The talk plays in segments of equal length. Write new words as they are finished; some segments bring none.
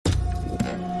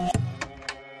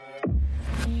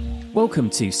Welcome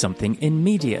to Something in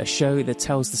Media, a show that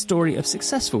tells the story of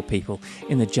successful people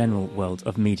in the general world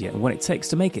of media and what it takes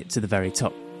to make it to the very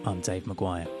top. I'm Dave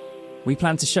Maguire. We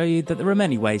plan to show you that there are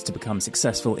many ways to become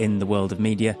successful in the world of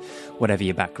media, whatever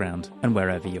your background and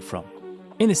wherever you're from.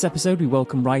 In this episode, we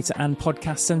welcome writer and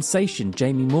podcast sensation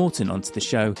Jamie Morton onto the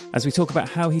show as we talk about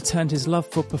how he turned his love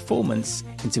for performance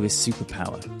into his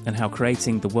superpower and how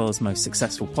creating the world's most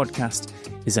successful podcast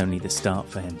is only the start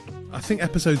for him. I think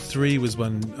episode 3 was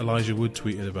when Elijah Wood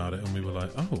tweeted about it and we were like,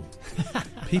 oh,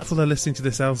 people are listening to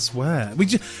this elsewhere.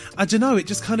 I don't know, it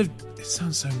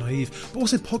sounds so naive. But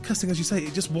also podcasting, as you say,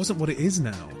 it just wasn't what it is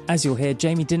now. As you'll hear,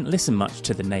 Jamie didn't listen much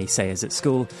to the naysayers at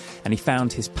school and he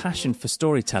found his passion for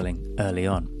storytelling early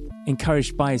on.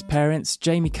 Encouraged by his parents,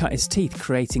 Jamie cut his teeth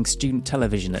creating student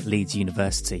television at Leeds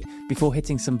University before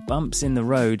hitting some bumps in the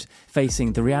road,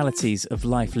 facing the realities of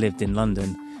life lived in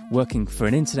London, working for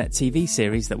an internet TV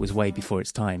series that was way before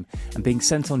its time, and being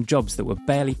sent on jobs that were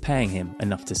barely paying him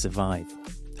enough to survive.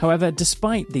 However,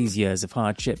 despite these years of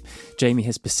hardship, Jamie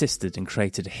has persisted and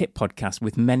created a hit podcast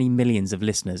with many millions of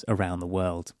listeners around the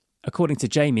world. According to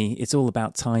Jamie, it's all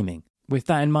about timing. With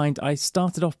that in mind, I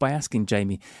started off by asking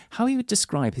Jamie how he would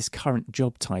describe his current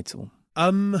job title.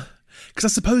 Because I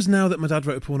suppose now that My Dad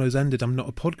Wrote a Porno's ended, I'm not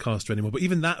a podcaster anymore, but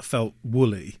even that felt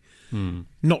woolly.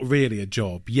 Not really a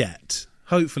job yet.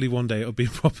 Hopefully one day it'll be a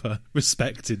proper,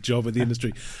 respected job in the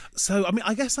industry. So,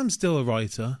 I guess I'm still a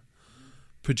writer,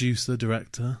 producer,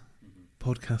 director,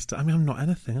 podcaster. I'm not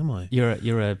anything, am I?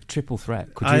 You're a triple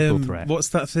threat, quadruple threat. What's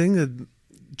that thing? A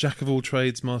jack of all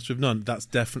trades, master of none. That's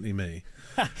definitely me.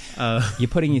 You're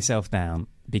putting yourself down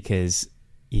because,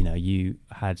 you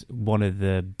had one of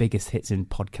the biggest hits in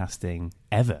podcasting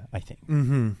ever, I think.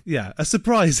 Mm-hmm. Yeah, a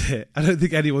surprise hit. I don't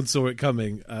think anyone saw it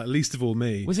coming, least of all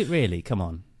me. Was it really? Come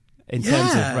on. In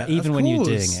terms of even when you're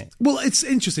doing it. Well, it's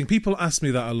interesting. People ask me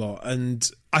that a lot. And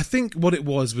I think what it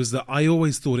was that I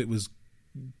always thought it was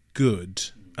good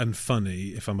and funny,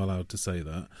 if I'm allowed to say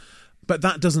that. But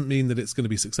that doesn't mean that it's going to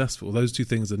be successful. Those two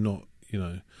things are not,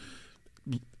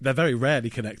 they're very rarely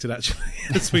connected, actually,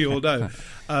 as we all know.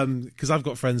 Because I've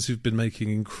got friends who've been making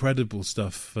incredible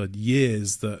stuff for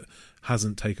years that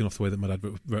hasn't taken off the way that My Dad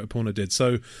Wrote a Porno did.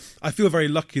 So I feel very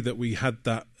lucky that we had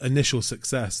that initial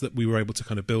success that we were able to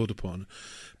kind of build upon.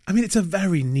 It's a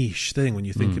very niche thing when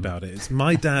you think about it. It's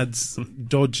my dad's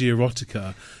dodgy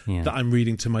erotica that I'm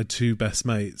reading to my two best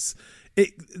mates.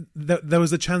 There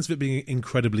was a chance of it being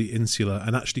incredibly insular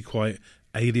and actually quite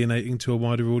alienating to a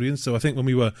wider audience. So I think when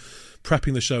we were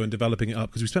prepping the show and developing it up,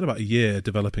 because we spent about a year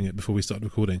developing it before we started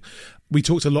recording, we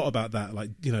talked a lot about that. Like,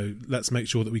 let's make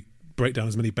sure that we break down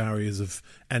as many barriers of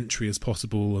entry as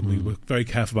possible, and we were very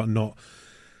careful about not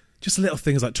just little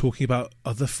things like talking about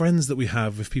other friends that we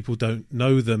have if people don't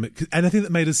know them. Anything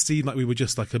that made us seem like we were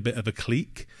just like a bit of a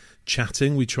clique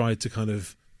chatting, we tried to kind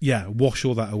of wash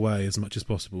all that away as much as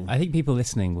possible. I think people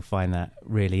listening will find that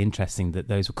really interesting, that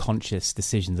those were conscious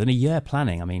decisions and a year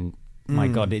planning. My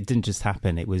God, it didn't just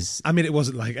happen. It was... it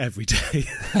wasn't like every day.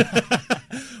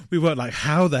 We weren't like,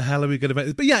 how the hell are we going to make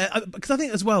this? But because I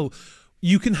think as well,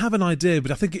 you can have an idea,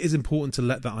 but I think it is important to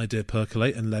let that idea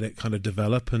percolate and let it kind of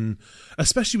develop. And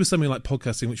especially with something like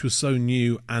podcasting, which was so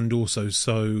new and also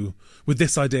so, with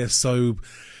this idea, so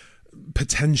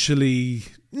potentially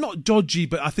not dodgy,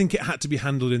 but I think it had to be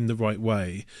handled in the right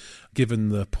way, given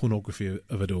the pornography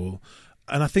of it all.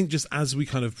 And I think just as we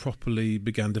kind of properly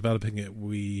began developing it,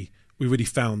 we really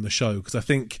found the show. Because I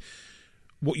think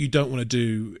what you don't want to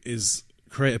do is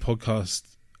create a podcast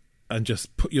and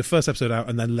just put your first episode out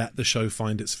and then let the show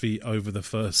find its feet over the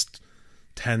first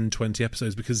 10, 20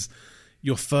 episodes, because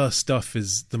your first stuff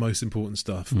is the most important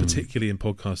stuff, particularly in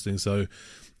podcasting. So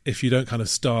if you don't kind of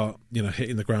start,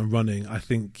 hitting the ground running, I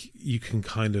think you can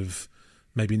kind of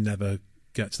maybe never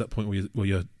get to that point where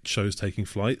your show's taking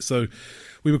flight. So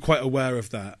we were quite aware of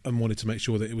that and wanted to make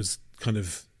sure that it was kind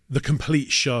of the complete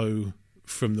show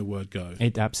from the word go.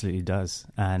 It absolutely does.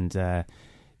 And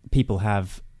people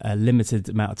have a limited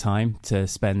amount of time to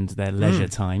spend their leisure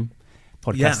time.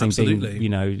 Podcasting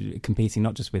being, competing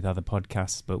not just with other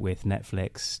podcasts, but with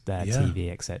Netflix,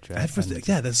 TV, etc. Everything.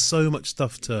 There's so much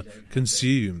stuff to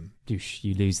consume.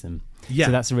 You lose them. Yeah.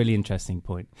 So that's a really interesting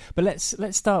point. But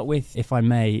let's start with, if I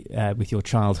may, with your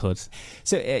childhood.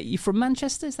 So you're from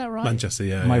Manchester, is that right? Manchester,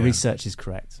 yeah. My research is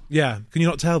correct. Yeah. Can you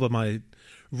not tell by my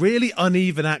really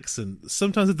uneven accent?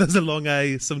 Sometimes there's a long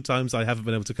A, sometimes I haven't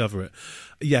been able to cover it.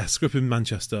 Yes, grew up in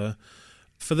Manchester.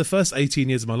 For the first 18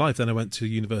 years of my life, then I went to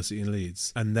university in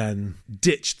Leeds and then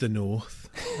ditched the north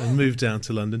and moved down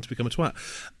to London to become a twat.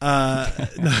 I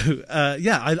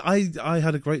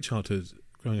had a great childhood.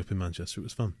 growing up in Manchester. It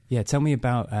was fun. Yeah, tell me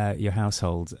about your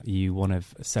household. Are you one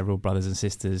of several brothers and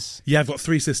sisters? Yeah, I've got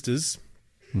 3 sisters,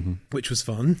 which was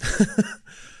fun.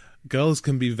 Girls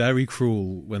can be very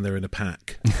cruel when they're in a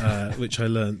pack, which I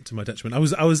learnt to my detriment.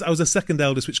 I was a second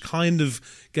eldest, which kind of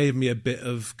gave me a bit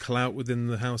of clout within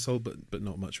the household, but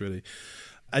not much really.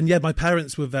 And yeah, my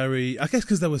parents were very, I guess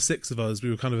because there were 6 of us,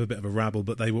 we were kind of a bit of a rabble,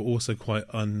 but they were also quite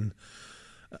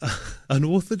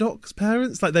unorthodox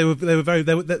parents. Like they were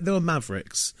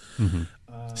mavericks.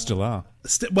 Still are.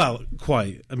 Well,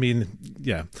 quite. I mean,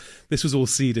 yeah, this was all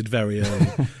seeded very early,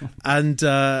 and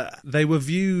they were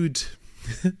viewed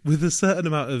with a certain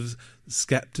amount of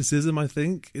skepticism, I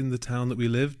think, in the town that we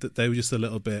lived, that they were just a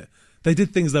little bit, they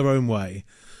did things their own way,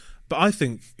 but I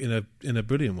think in a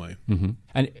brilliant way.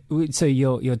 And so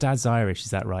your dad's Irish, is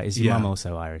that right? Is your mum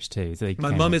also Irish too?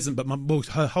 My mum isn't, but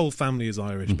her whole family is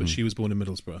Irish, but she was born in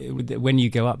Middlesbrough. When you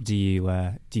go up, do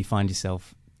you find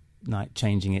yourself like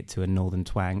changing it to a northern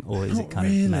twang, or is it kind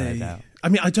of mellowed out? I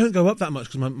mean, I don't go up that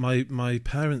much because my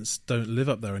parents don't live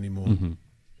up there anymore.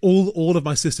 All of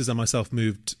my sisters and myself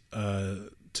moved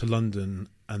to London,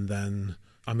 and then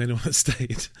I'm the only one that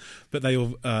stayed. But they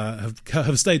all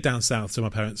have stayed down south, so my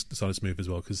parents decided to move as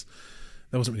well because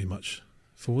there wasn't really much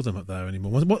for them up there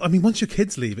anymore. I mean, once your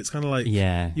kids leave, it's kind of like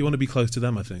you want to be close to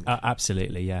them, I think.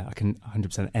 Absolutely, yeah. I can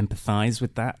 100% empathise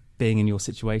with that, being in your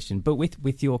situation. But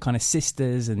with your kind of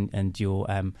sisters and your,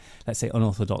 let's say,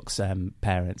 unorthodox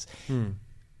parents...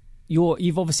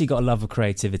 You've obviously got a love of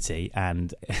creativity,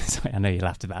 and sorry, I know you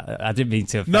laughed about it. I didn't mean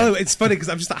to. No, it's funny because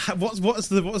I'm just like, what's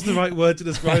the right word to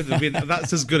describe them? I mean,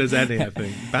 that's as good as any, I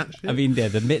think. Batshit? I mean,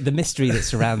 the mystery that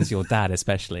surrounds your dad,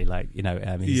 especially, like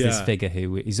he's this figure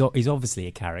who he's obviously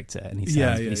a character, and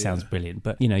he sounds brilliant.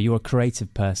 But you're a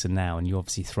creative person now, and you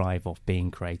obviously thrive off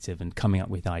being creative and coming up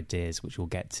with ideas, which we'll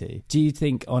get to. Do you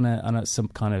think on a some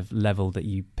kind of level that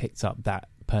you picked up that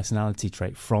personality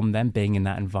trait from them, being in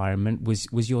that environment?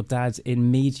 Was your dad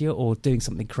in media or doing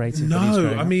something creative?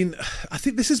 No, I mean, I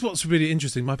think this is what's really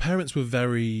interesting. My parents were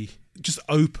very just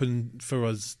open for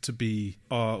us to be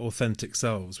our authentic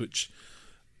selves, which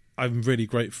I'm really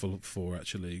grateful for,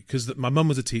 actually, because my mum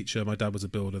was a teacher, my dad was a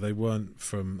builder. They weren't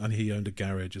and he owned a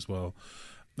garage as well,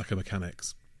 like a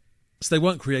mechanics. So they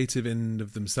weren't creative in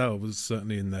of themselves,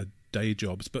 certainly in their day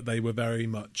jobs, but they were very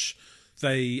much...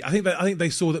 I think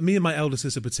they saw that me and my elder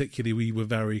sister particularly, we were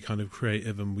very kind of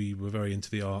creative and we were very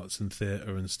into the arts and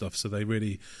theatre and stuff. So they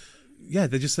really,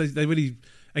 they really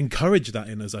encouraged that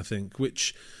in us, I think,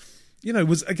 which,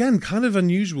 was again kind of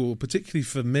unusual, particularly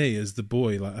for me as the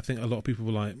boy. Like, I think a lot of people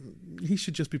were like, he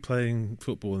should just be playing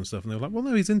football and stuff. And they were like, well,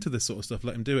 no, he's into this sort of stuff.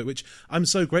 Let him do it, which I'm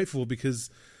so grateful because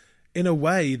in a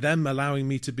way, them allowing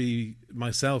me to be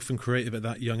myself and creative at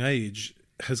that young age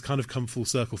has kind of come full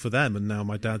circle for them, and now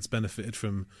my dad's benefited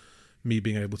from me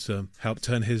being able to help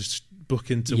turn his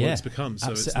book into what it's become.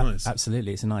 So it's nice.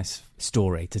 Absolutely, it's a nice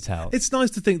story to tell. It's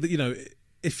nice to think that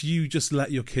if you just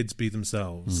let your kids be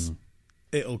themselves,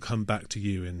 it'll come back to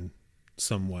you in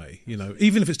some way.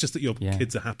 Even if it's just that your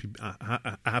kid's a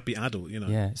happy adult.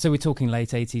 Yeah. So we're talking late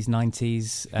 80s,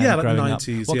 90s. Like the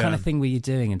 90s. What kind of thing were you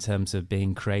doing in terms of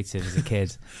being creative as a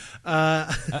kid?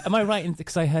 Am I right?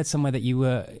 Because I heard somewhere that you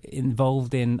were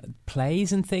involved in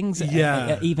plays and things.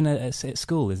 Yeah. Even at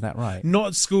school, is that right? Not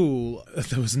at school.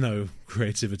 There was no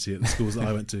creativity at the schools that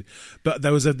I went to, but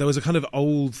there was a kind of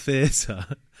old theatre.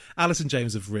 Alice and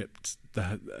James have ripped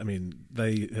that. I mean,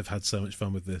 they have had so much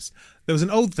fun with this. There was an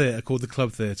old theatre called the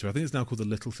Club Theatre. I think it's now called the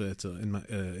Little Theatre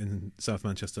in South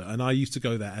Manchester. And I used to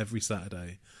go there every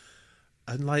Saturday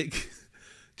and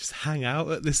just hang out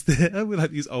at this theatre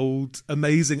with these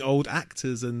amazing old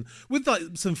actors and with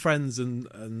some friends and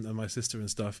my sister and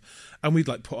stuff. And we'd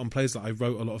put on plays. I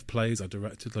wrote a lot of plays. I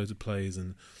directed loads of plays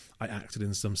and I acted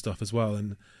in some stuff as well.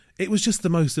 And it was just the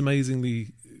most amazingly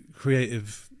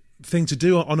creative thing to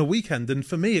do on a weekend, and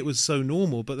for me it was so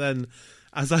normal. But then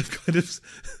as I've kind of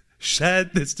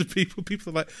shared this to people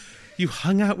are like, you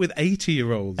hung out with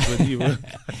 80-year-olds when you were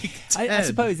 10. I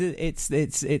suppose it's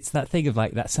that thing of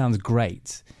that sounds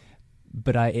great,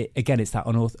 but it's that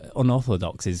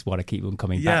unorthodox is what I keep on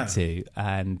coming back to.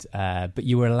 And but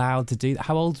you were allowed to do that.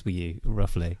 How old were you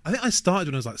roughly? I think I started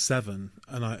when I was 7,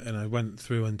 and I went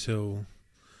through until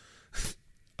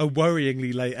a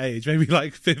worryingly late age, maybe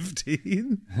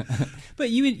 15. But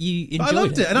you enjoyed I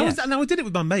loved it, and yeah. I did it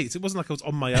with my mates. It wasn't like I was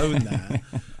on my own there.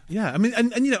 Yeah, I mean,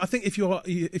 and I think if you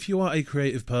are a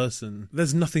creative person,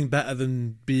 there's nothing better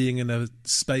than being in a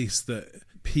space that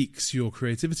piques your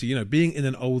creativity. Being in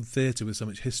an old theatre with so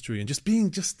much history and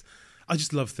I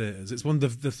just love theatres. It's one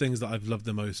of the things that I've loved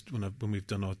the most when we've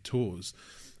done our tours.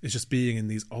 It's just being in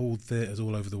these old theatres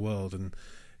all over the world and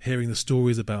hearing the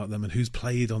stories about them and who's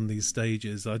played on these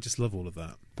stages. I just love all of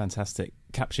that. Fantastic.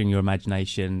 Capturing your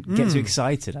imagination gets you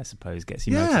excited, I suppose, gets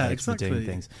you motivated for doing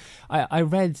things. I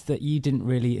read that you didn't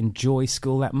really enjoy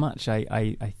school that much.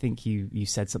 I think you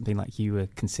said something like you were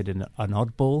considered an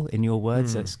oddball, in your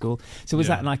words, at school. So was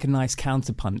that like a nice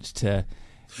counterpunch to...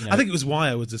 I think it was why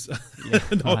I was just an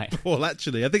oddball,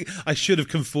 actually. I think I should have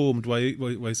conformed way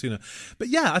sooner. But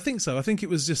yeah, I think so. I think it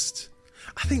was just...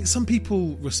 I think some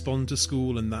people respond to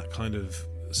school and that kind of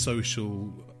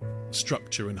social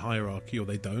structure and hierarchy, or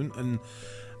they don't. And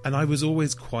I was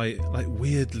always quite, like,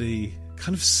 weirdly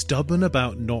kind of stubborn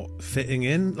about not fitting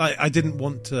in. Like, I didn't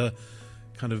want to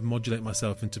kind of modulate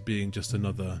myself into being just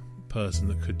another person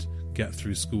that could get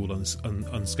through school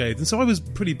unscathed. And so I was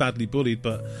pretty badly bullied,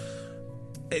 but...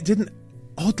 it didn't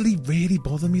oddly really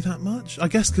bother me that much. I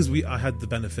guess because I had the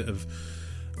benefit of,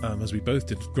 as we both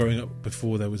did, growing up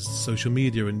before there was social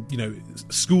media, and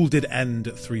school did end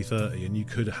at 3:30, and you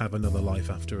could have another life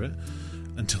after it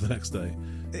until the next day.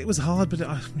 It was hard, but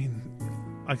I mean,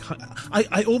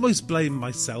 I almost blame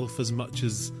myself as much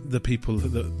as the people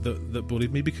that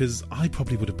bullied me, because I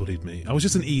probably would have bullied me. I was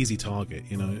just an easy target,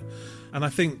 and I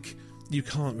think. You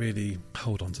can't really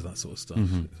hold on to that sort of stuff.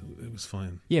 It was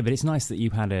fine. Yeah, but it's nice that you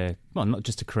had not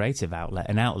just a creative outlet,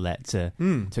 an outlet to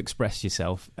express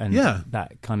yourself, and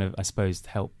that kind of, I suppose,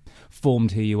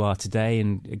 formed who you are today,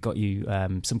 and it got you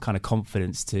some kind of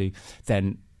confidence to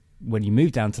then, when you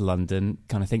move down to London,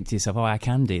 kind of think to yourself, I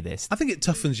can do this. I think it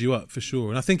toughens you up for sure,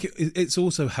 and I think it's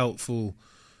also helpful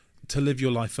to live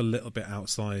your life a little bit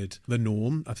outside the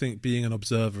norm. I think being an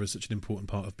observer is such an important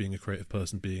part of being a creative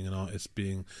person, being an artist,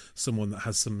 being someone that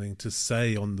has something to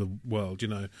say on the world,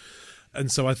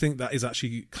 And so I think that is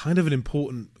actually kind of an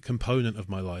important component of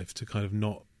my life, to kind of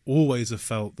not always have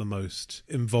felt the most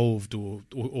involved or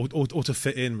to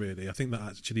fit in, really. I think that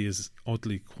actually is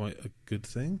oddly quite a good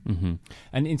thing. Mm-hmm.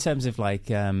 And in terms of, like,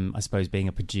 I suppose being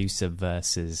a producer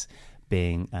versus...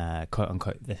 being quote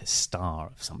unquote the star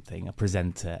of something, a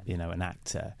presenter, an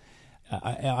actor.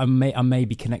 I may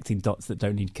be connecting dots that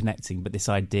don't need connecting, but this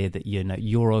idea that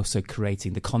you're also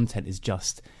creating the content is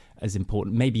just as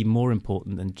important, maybe more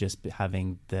important than just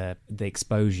having the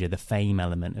exposure, the fame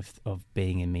element of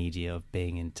being in media, of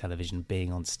being in television,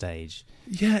 being on stage.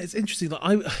 Yeah, it's interesting.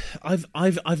 Like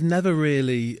I've never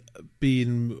really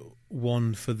been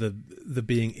one for the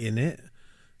being in it.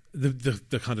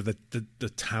 The kind of the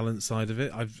talent side of it,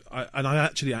 I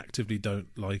actually actively don't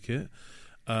like it,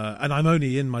 and I'm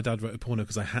only in My Dad Wrote a Porno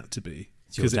because I had to be,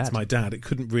 because it's my dad. It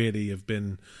couldn't really have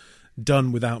been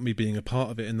done without me being a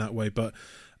part of it in that way. But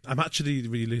I'm actually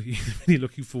really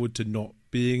looking forward to not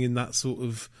being in that sort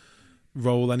of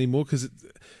role anymore, because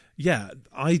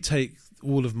I take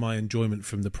all of my enjoyment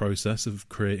from the process of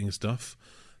creating stuff,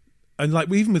 and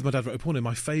like even with My Dad Wrote a Porno,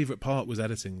 my favourite part was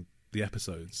editing the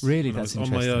episodes. Really, that's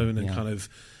interesting. On my own, and kind of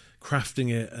crafting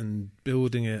it and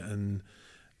building it, and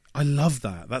I love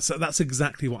that. That's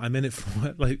exactly what I'm in it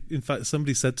for. Like, in fact,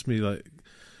 somebody said to me, like,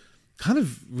 kind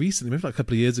of recently, maybe like a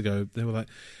couple of years ago, they were like,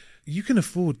 "You can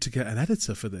afford to get an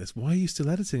editor for this. Why are you still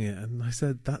editing it?" And I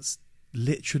said, "That's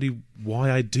literally why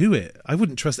I do it. I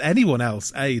wouldn't trust anyone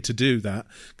else to do that,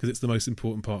 because it's the most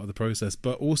important part of the process.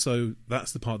 But also,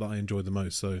 that's the part that I enjoy the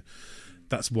most. So."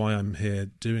 That's why I'm here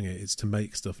doing it. It's to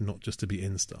make stuff, not just to be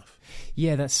in stuff.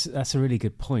 Yeah, that's a really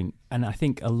good point. And I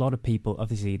think a lot of people,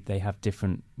 obviously, they have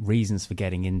different reasons for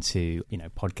getting into,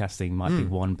 podcasting might be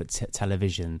one, but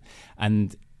television.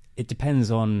 And it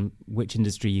depends on which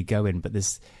industry you go in, but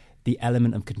the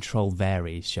element of control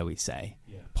varies, shall we say.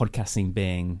 Yeah. Podcasting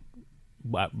being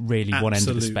really absolute one end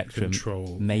of the spectrum.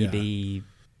 Control. Maybe...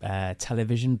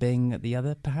 television being at the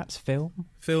other, perhaps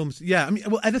films. Yeah, I mean,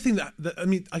 well, anything that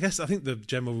I guess I think the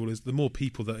general rule is the more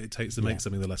people that it takes to make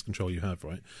something, the less control you have,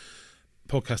 right?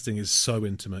 Podcasting is so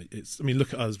intimate.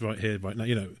 Look at us right here, right now.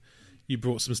 You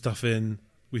brought some stuff in,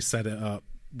 we set it up,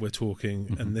 we're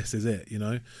talking, and this is it.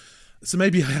 So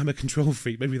maybe I am a control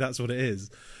freak. Maybe that's what it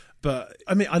is. But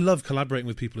I mean, I love collaborating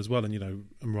with people as well, and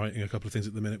I'm writing a couple of things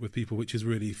at the minute with people, which is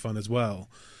really fun as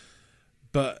well.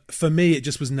 But for me, it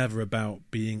just was never about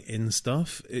being in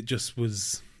stuff. It just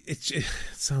was... It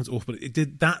sounds awful, but it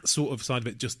did... That sort of side of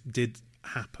it just did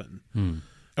happen.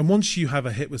 And once you have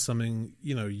a hit with something,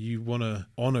 you want to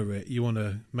honour it. You want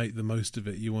to make the most of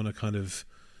it. You want to kind of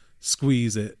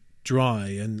squeeze it dry.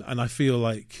 And I feel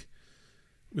like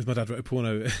with My Dad Wrote a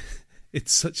Porno,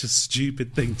 it's such a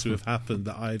stupid thing to have happened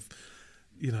that I've,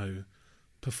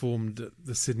 performed at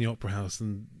the Sydney Opera House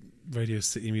and Radio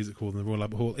City Music Hall and the Royal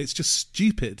Albert Hall. It's just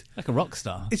stupid. Like a rock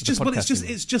star. It's just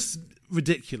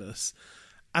ridiculous.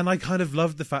 And I kind of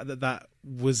loved the fact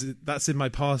that's in my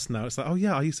past now. It's like, oh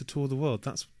yeah, I used to tour the world.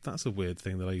 That's a weird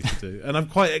thing that I used to do. And I'm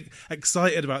quite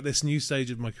excited about this new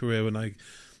stage of my career when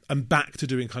I'm back to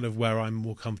doing kind of where I'm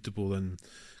more comfortable, and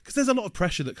because there's a lot of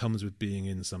pressure that comes with being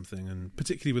in something, and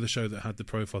particularly with a show that had the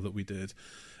profile that we did,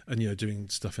 and, you know, doing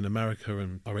stuff in America,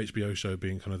 and our HBO show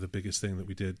being kind of the biggest thing that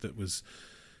we did, that was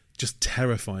just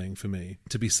terrifying for me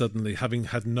to be suddenly, having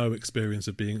had no experience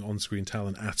of being on-screen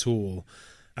talent at all,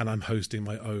 and I'm hosting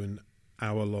my own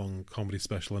hour-long comedy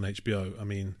special on HBO. I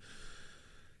mean,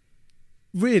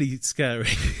 really scary.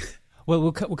 Well,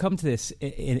 we'll come to this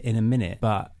in a minute,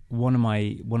 but one of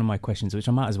my questions, which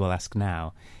I might as well ask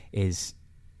now, is,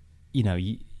 you know,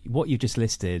 what you've just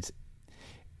listed,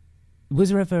 was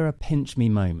there ever a pinch me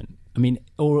moment? I mean,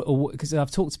 or because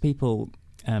I've talked to people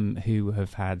who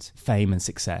have had fame and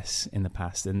success in the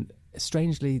past, and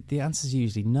strangely, the answer is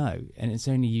usually no, and it's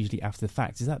only usually after the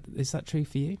fact. Is that true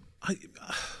for you?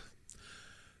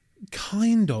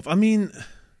 Kind of. I mean,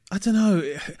 I don't know.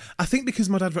 I think because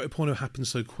My Dad Wrote a Porno happened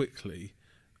so quickly,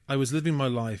 I was living my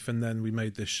life, and then we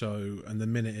made this show, and the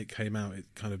minute it came out, it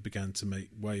kind of began to make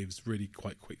waves really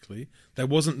quite quickly. There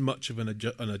wasn't much of an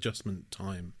adjustment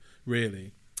time,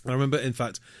 really. I remember, in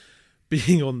fact,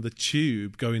 being on the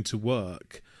tube, going to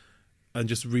work, and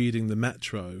just reading the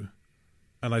Metro,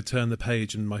 and I turned the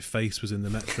page, and my face was in the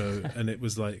Metro, and it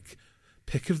was like,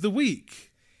 pick of the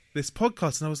week, this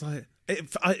podcast, and I was like,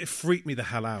 it freaked me the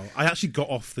hell out. I actually got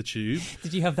off the tube.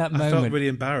 Did you have that moment? I felt really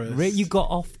embarrassed. You got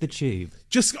off the tube?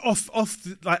 Just off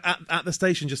like at the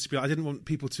station, just to be like, I didn't want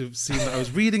people to see that I was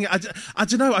reading it. I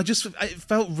don't know. It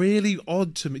felt really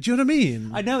odd to me. Do you know what I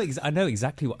mean? I know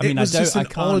exactly what I mean. It was just an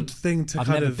odd thing to I've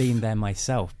never been there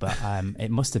myself, but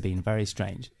it must have been very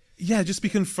strange. Yeah, just be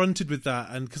confronted with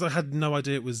that, and because I had no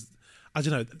idea it was, I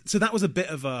don't know. So that was a bit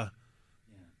of a,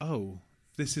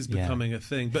 this is becoming a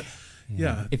thing, but.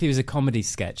 Yeah. If it was a comedy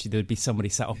sketch, there would be somebody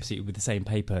sat opposite you with the same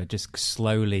paper, just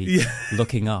slowly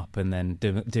looking up and then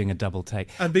doing a double take.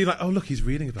 And being like, oh, look, he's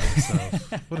reading about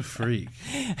himself. What a freak.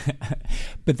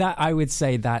 But that, I would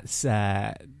say that's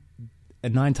 9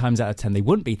 times out of 10, they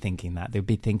wouldn't be thinking that. They'd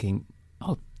be thinking,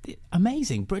 oh,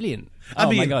 amazing, brilliant. I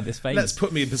mean, my God, this famous. Let's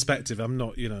put me in perspective. I'm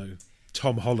not,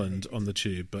 Tom Holland on the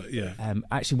tube, but yeah.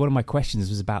 Actually, one of my questions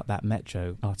was about that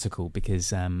Metro article,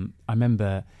 because I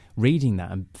remember reading that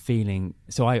and feeling,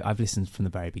 so I've listened from the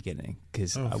very beginning,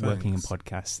 because working in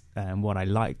podcasts, and what I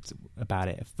liked about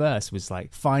it at first was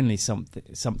like finally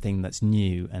something that's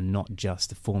new and not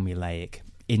just a formulaic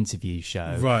interview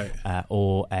show, right?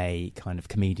 Or a kind of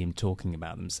comedian talking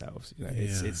about themselves.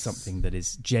 It's something that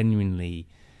is genuinely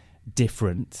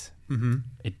different. Mm-hmm.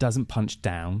 It doesn't punch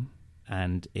down,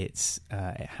 and it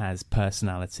has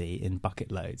personality in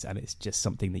bucket loads, and it's just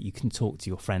something that you can talk to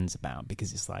your friends about,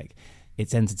 because it's like,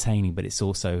 it's entertaining, but it's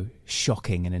also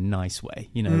shocking in a nice way.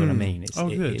 You know what I mean?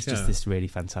 It's just this really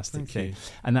fantastic thing. You.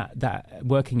 And that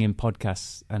working in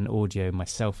podcasts and audio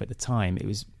myself at the time, it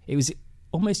was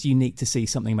almost unique to see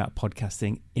something about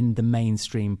podcasting in the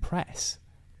mainstream press.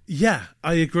 Yeah,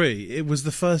 I agree. It was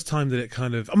the first time that it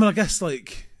kind of, I mean, I guess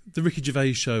like the Ricky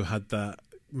Gervais show had that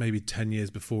maybe 10 years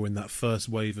before, in that first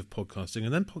wave of podcasting,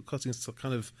 and then podcasting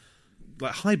kind of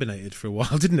like hibernated for a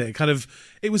while, didn't it?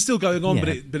 It was still going on, but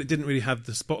it didn't really have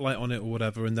the spotlight on it or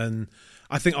whatever. And then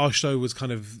I think our show was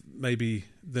kind of maybe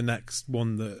the next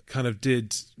one that kind of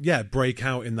did break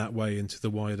out in that way into the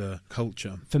wider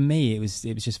culture. For me, it was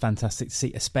just fantastic to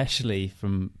see, especially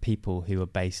from people who are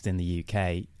based in the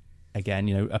UK. Again,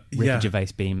 Ricky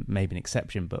Gervais being maybe an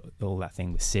exception, but all that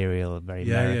thing with Serial, a very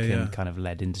American kind of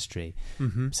led industry.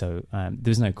 Mm-hmm. So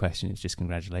there's no question, it's just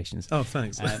congratulations. Oh,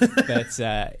 thanks.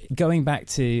 But going back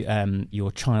to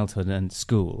your childhood and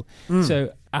school,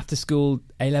 so after school,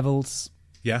 A-levels,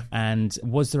 and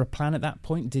was there a plan at that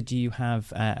point? Did you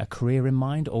have a career in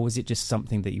mind, or was it just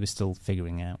something that you were still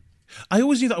figuring out? I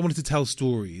always knew that I wanted to tell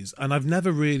stories, and I've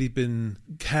never really been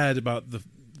cared about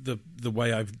the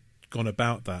way I've gone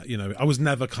about that. I was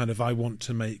never kind of, I want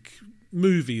to make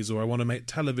movies, or I want to make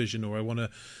television, or I want to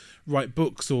write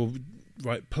books or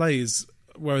write plays,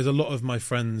 whereas a lot of my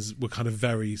friends were kind of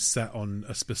very set on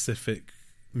a specific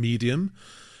medium.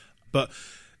 But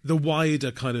the wider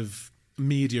kind of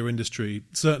media industry,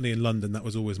 certainly in London, that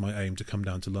was always my aim, to come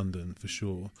down to London for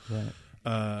sure. Right.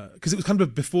 Because it was kind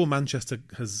of before Manchester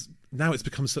has, now it's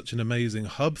become such an amazing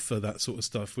hub for that sort of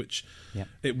stuff, which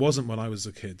it wasn't when I was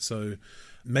a kid. So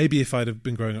maybe if I'd have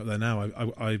been growing up there now,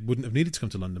 I wouldn't have needed to come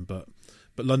to London, but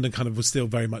London kind of was still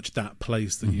very much that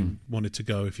place that you wanted to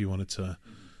go if you wanted to,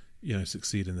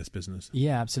 succeed in this business.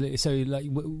 Yeah, absolutely. So, like,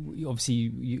 obviously,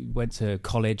 you went to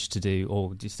college to do, or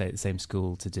did you stay at the same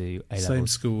school to do A levels? Same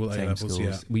school, A levels.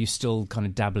 Yeah. Were you still kind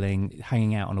of dabbling,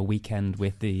 hanging out on a weekend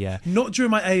with the? Not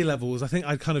during my A levels. I think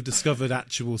I'd kind of discovered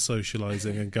actual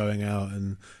socialising and going out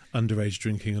and underage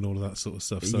drinking and all of that sort of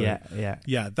stuff. So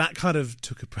yeah, that kind of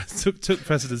took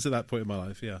precedence at that point in my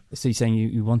life. Yeah. So you're saying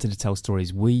you wanted to tell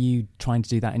stories. Were you trying to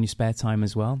do that in your spare time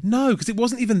as well? No, because it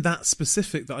wasn't even that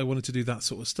specific that I wanted to do that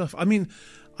sort of stuff. I mean,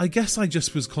 I guess I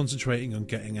just was concentrating on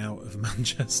getting out of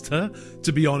Manchester,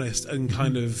 to be honest, and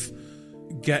kind of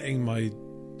getting my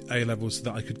A levels so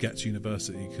that I could get to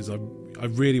university, because I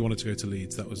really wanted to go to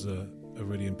Leeds. That was a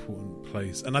really important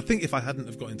place. And I think if I hadn't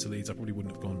have got into Leeds, I probably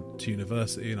wouldn't have gone to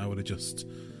university, and I would have just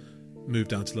moved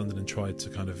down to London and tried to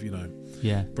kind of,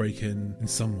 break in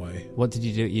some way. What did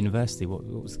you do at university? What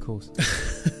was the course?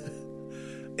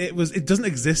 It doesn't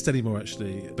exist anymore,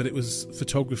 actually, but it was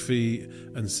photography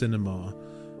and cinema.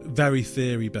 Very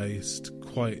theory-based,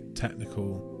 quite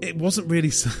technical. It wasn't really,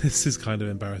 this is kind of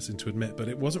embarrassing to admit, but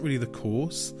it wasn't really the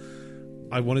course.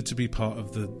 I wanted to be part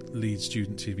of the Leeds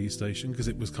student TV station because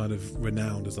it was kind of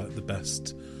renowned as like the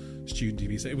best student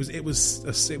TV station. It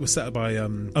was set up by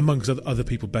amongst other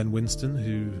people, Ben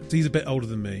Winston, he's a bit older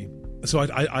than me. So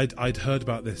I'd heard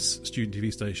about this student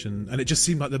TV station, and it just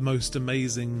seemed like the most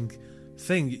amazing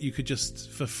thing. You could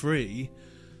just for free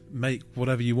make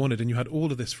whatever you wanted, and you had all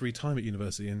of this free time at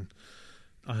university, and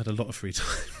I had a lot of free time.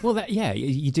 Well,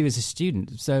 you do as a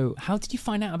student. So how did you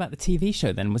find out about the TV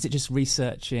show then? Was it just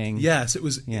researching? Yes, it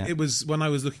was. Yeah. It was when I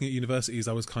was looking at universities.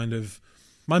 I was kind of.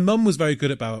 My mum was very good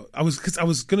about. Because I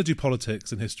was going to do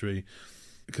politics and history,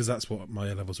 because that's what my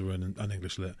A levels were in, and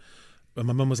English lit. But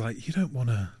my mum was like, "You don't want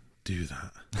to do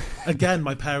that." Again,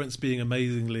 my parents being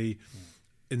amazingly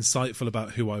insightful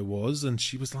about who I was, and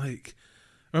she was like,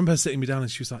 I remember her sitting me down,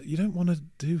 and she was like, "You don't want to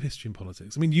do history and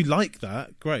politics. I mean, you like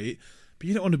that, great." But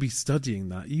you don't want to be studying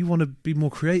that. You want to be more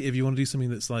creative. You want to do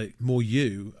something that's like more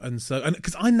you. And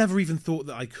because I never even thought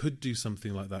that I could do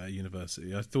something like that at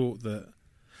university. I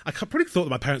probably thought that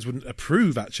my parents wouldn't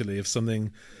approve, actually, of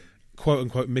something, quote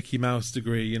unquote, Mickey Mouse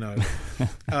degree,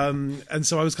 and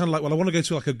so I was kind of like, well, I want to go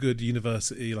to like a good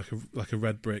university, like a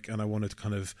red brick, and I wanted to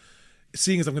kind of,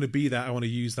 seeing as I'm going to be there, I want to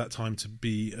use that time to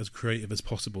be as creative as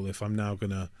possible if I'm now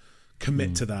going to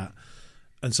commit to that.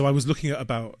 And so I was looking at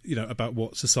about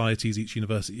what societies each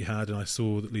university had, and I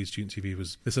saw that Leeds Student TV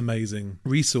was this amazing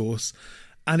resource,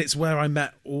 and it's where I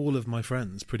met all of my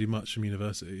friends pretty much from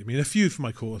university. I mean, a few from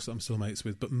my course that I'm still mates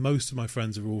with, but most of my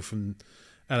friends are all from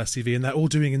LSTV, and they're all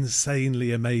doing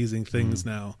insanely amazing things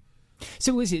now.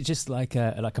 So was it just like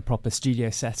a proper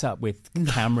studio setup with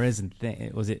cameras and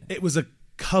was it? It was a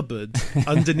cupboard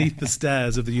underneath the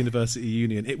stairs of the University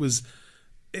Union. It was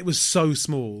so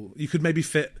small. You could maybe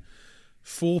fit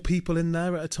 4 people in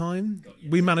there at a time.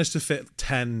 We managed to fit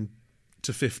 10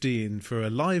 to 15 for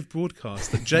a live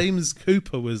broadcast that James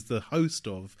Cooper was the host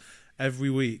of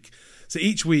every week. So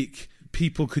each week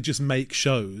people could just make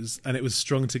shows, and it was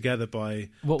strung together by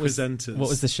presenters. What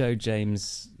was the show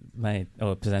James made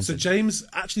or presented? So James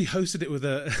actually hosted it with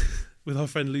our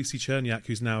friend Lucy Cherniak,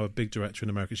 who's now a big director in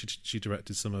America. She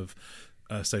directed some of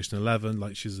Station 11.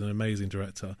 Like, she's an amazing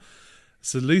director.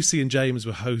 So Lucy and James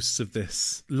were hosts of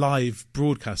this live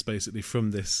broadcast, basically, from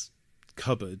this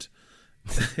cupboard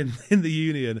in the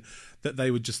Union that they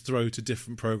would just throw to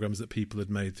different programmes that people had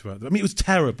made throughout. I mean, it was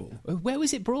terrible. Where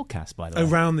was it broadcast, by the way?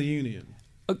 Around the Union.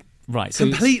 Oh, right. So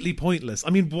completely pointless. I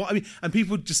mean, and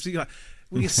people would just be like,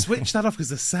 will you switch that off because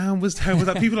the sound was terrible?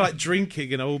 Like, people are like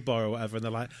drinking in Old Bar or whatever, and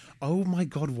they're like, oh my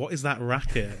God, what is that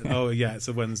racket? Oh yeah, it's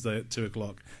a Wednesday at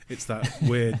 2:00. It's that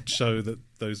weird show that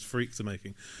those freaks are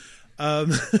making.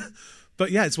 But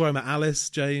yeah, it's where I met Alice,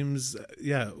 James,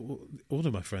 all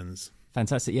of my friends.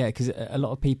 Fantastic, yeah, because a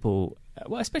lot of people,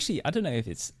 well, especially, I don't know if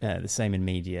it's the same in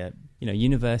media,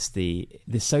 university,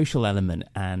 the social element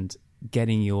and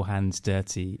getting your hands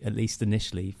dirty, at least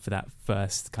initially, for that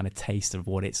first kind of taste of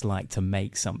what it's like to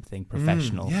make something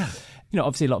professional. Yeah.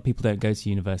 Obviously a lot of people don't go to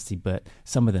university, but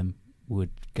some of them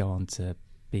would go on to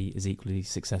be as equally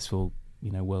successful,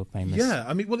 world famous. Yeah,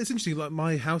 I mean, well, it's interesting. Like,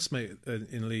 my housemate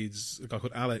in Leeds, a guy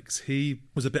called Alex, he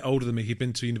was a bit older than me. He'd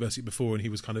been to university before, and he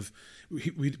was kind of...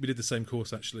 We did the same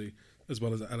course, actually, as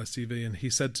well as at LSTV, and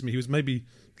he said to me, he was maybe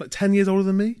like 10 years older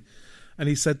than me, and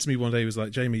he said to me one day, he was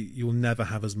like, Jamie, you'll never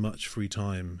have as much free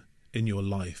time in your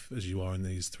life as you are in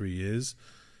these 3 years.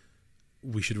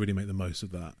 We should really make the most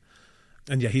of that.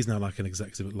 And yeah, he's now like an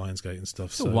executive at Lionsgate and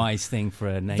stuff. It's a wise thing for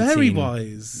an 18-year-old very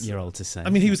wise to say. I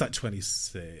mean, he was like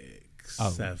 26,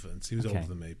 7, so he was older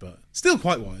than me, but still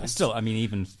quite wise. Still, I mean,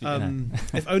 even...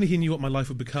 if only he knew what my life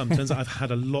would become. Turns out I've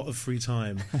had a lot of free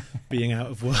time being out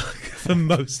of work for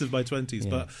most of my 20s.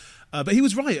 Yeah. But he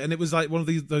was right, and it was like one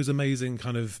of those amazing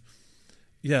kind of,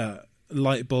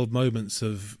 light bulb moments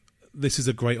of, this is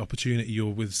a great opportunity.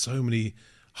 You're with so many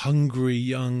hungry,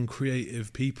 young,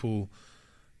 creative people.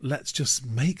 Let's just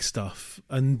make stuff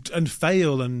and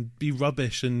fail and be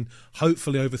rubbish, and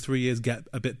hopefully over 3 years get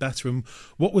a bit better. And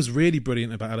what was really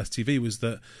brilliant about LSTV was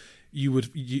that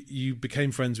you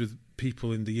became friends with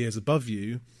people in the years above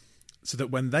you, so that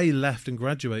when they left and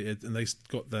graduated and they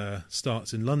got their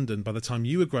starts in London, by the time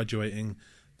you were graduating,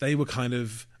 they were kind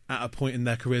of at a point in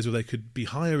their careers where they could be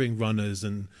hiring runners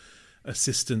and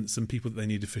assistants and people that they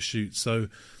needed for shoots. So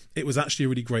it was actually a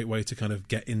really great way to kind of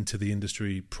get into the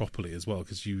industry properly as well,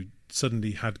 because you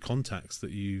suddenly had contacts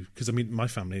that because I mean, my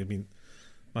family,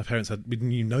 my parents we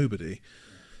knew nobody.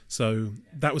 So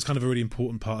that was kind of a really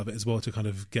important part of it as well, to kind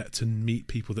of get to meet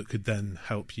people that could then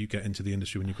help you get into the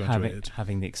industry when you graduated.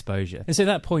 Having the exposure. And so at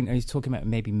that point, are you talking about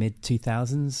maybe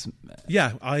mid-2000s?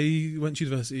 Yeah, I went to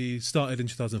university, started in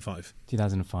 2005.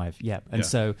 2005, yeah. And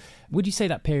so would you say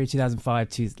that period, 2005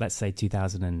 to, let's say,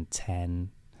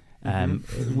 2010...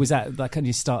 was that like kind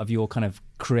of start of your kind of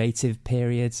creative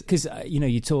period? Because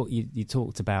you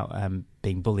talked about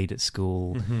being bullied at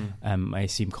school. I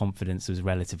assume confidence was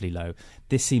relatively low.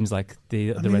 This seems like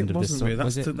the other end of the story.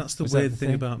 Really. That's the weird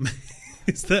thing about me.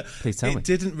 Is that it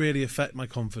didn't really affect my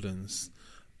confidence,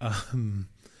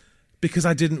 because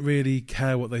I didn't really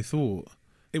care what they thought.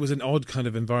 It was an odd kind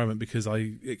of environment, because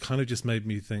it kind of just made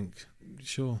me think,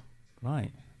 sure, right.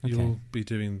 Okay. You'll be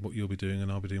doing what you'll be doing,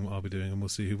 and I'll be doing what I'll be doing, and we'll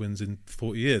see who wins in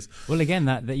 40 years. Well, again,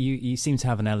 that you seem to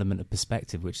have an element of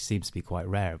perspective, which seems to be quite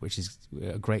rare, which is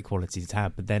a great quality to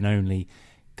have, but then only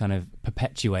kind of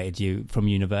perpetuated you from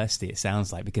university, it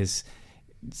sounds like, because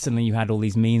suddenly you had all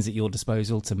these means at your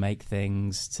disposal to make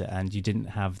things, and you didn't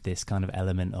have this kind of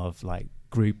element of like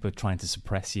group of trying to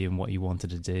suppress you and what you wanted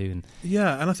to do.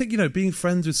 And I think, being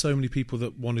friends with so many people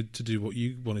that wanted to do what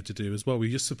you wanted to do as well, we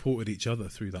just supported each other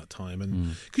through that time.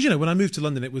 And because when I moved to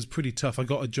London, it was pretty tough. I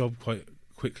got a job quite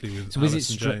quickly with so Alice was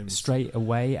it and James. Straight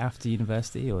away after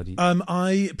university, or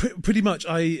I pretty much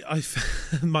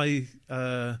my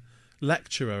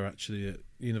lecturer actually at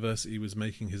university was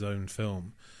making his own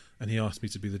film, and he asked me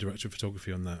to be the director of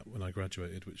photography on that when I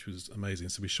graduated, which was amazing.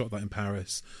 So we shot that in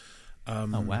Paris.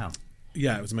 Oh wow.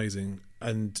 Yeah, it was amazing.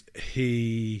 And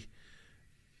we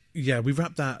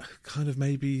wrapped that kind of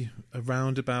maybe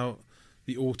around about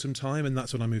the autumn time, and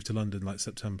that's when I moved to London, like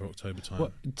September, October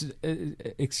time.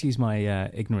 Excuse my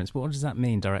ignorance, but what does that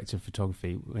mean, director of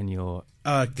photography, when you're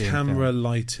camera,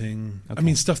 lighting? Okay. I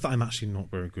mean, stuff that I'm actually not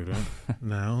very good at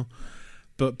now.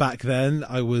 But back then,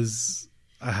 I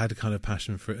had a kind of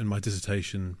passion for it, and my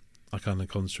dissertation, I kind of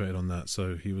concentrated on that.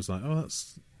 So he was like,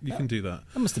 you can do that.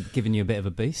 That must have given you a bit of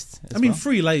a boost.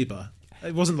 Free labour.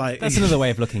 It wasn't like... That's another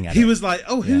way of looking at it. He was like,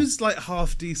 who's like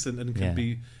half decent and can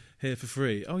be here for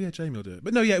free? Oh, yeah, Jamie will do it.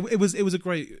 But no, it was a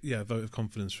great vote of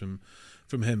confidence from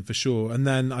him, for sure. And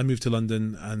then I moved to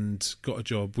London and got a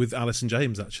job with Alice and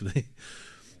James, actually,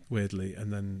 weirdly.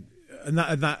 And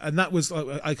that was...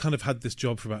 I kind of had this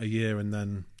job for about a year, and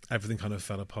then everything kind of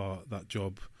fell apart. That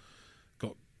job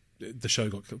the show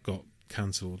got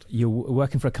cancelled. You're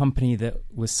working for a company that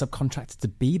was subcontracted to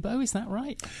Bebo, is that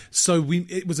right? So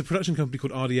it was a production company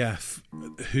called RDF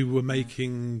who were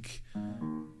making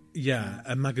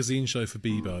a magazine show for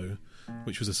Bebo,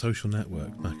 which was a social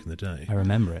network back in the day. I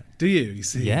remember it. Do you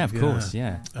see? Yeah, of course,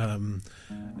 yeah.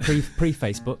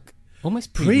 Pre-Facebook.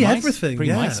 Almost everything,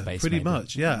 MySpace, pretty maybe.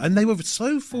 Much, yeah. And they were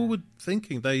so forward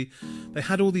thinking. They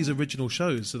had all these original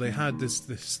shows. So they had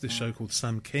this show called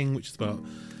Sam King, which is about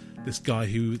this guy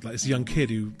who, like, this young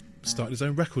kid who started his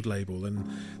own record label, and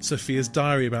Sophia's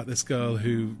Diary about this girl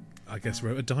who I guess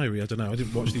wrote a diary. I don't know. I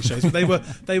didn't watch these shows, but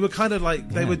they were kind of like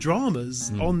they were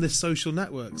dramas on this social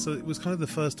network. So it was kind of the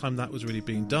first time that was really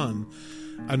being done.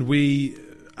 And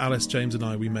Alice, James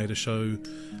and we made a show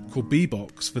called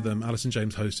B-Box for them. Alice and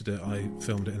James hosted it. I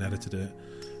filmed it and edited it.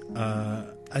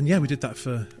 And we did that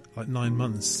for like 9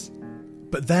 months.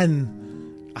 But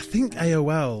then I think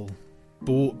AOL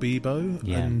bought Bebo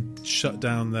and shut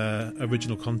down their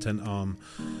original content arm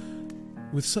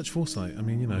with such foresight. I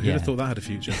mean, who'd have thought that had a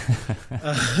future?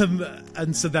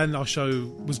 And so then our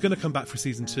show was going to come back for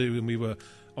season 2, and we were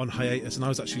on hiatus, and I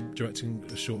was actually directing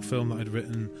a short film that I'd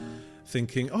written,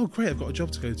 thinking, oh great, I've got a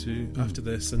job to go to after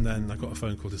this. And then I got a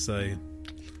phone call to say,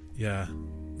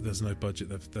 there's no budget,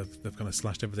 they've kind of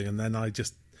slashed everything. And then I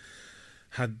just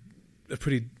had a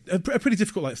pretty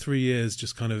difficult 3 years,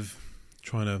 just kind of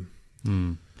trying to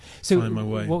find my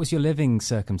way. What was your living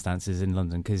circumstances in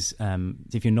London? Because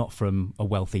if you're not from a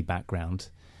wealthy background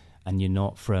and you're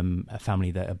not from a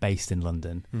family that are based in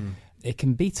London, it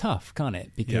can be tough, can't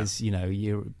it? Because,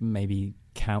 you're maybe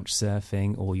couch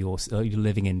surfing or you're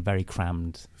living in very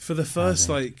crammed. For the first,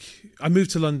 I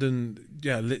moved to London,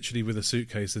 literally with a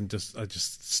suitcase, and I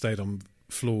just stayed on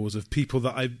floors of people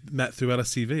that I met through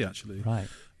LSTV, actually. Right.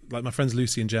 Like my friends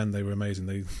Lucy and Jen, they were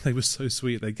amazing. They were so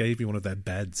sweet. They gave me one of their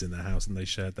beds in their house and they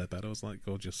shared their bed. I was like,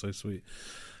 God, you're so sweet.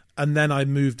 And then I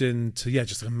moved into,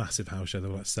 just a massive house share. There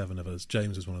were like 7 of us.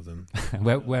 James was one of them.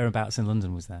 Whereabouts in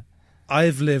London was that?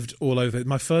 I've lived all over.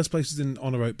 My first place was in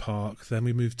Honor Oak Park. Then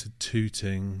we moved to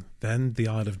Tooting. Then the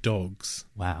Isle of Dogs.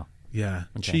 Wow. Yeah,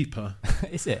 okay. Cheaper.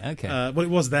 Is it? Okay. Well, it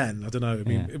was then. I don't know. I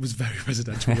mean, it was very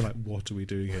residential. We were like, what are we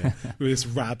doing here? We were this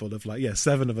rabble of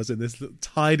 7 of us in this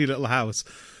tiny little house.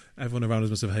 Everyone around us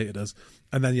must have hated us.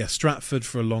 And then, Stratford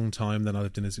for a long time. Then I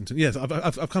lived in Islington. Yes, I've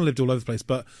kind of lived all over the place.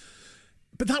 But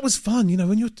that was fun.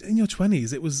 When you're in your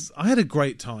 20s, I had a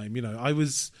great time.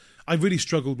 I really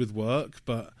struggled with work,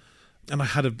 and I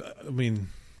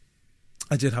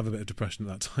did have a bit of depression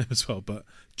at that time as well, but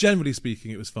generally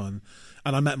speaking, it was fun.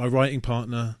 And I met my writing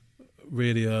partner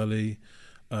really early,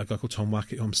 a guy called Tom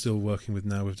Wackett, who I'm still working with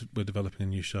now. We're developing a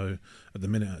new show at the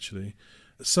minute, actually.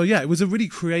 So, it was a really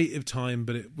creative time,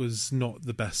 but it was not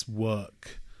the best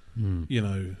work.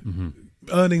 Mm-hmm.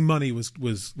 Earning money was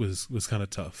kind of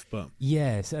tough. But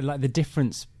so like the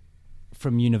difference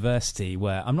from university,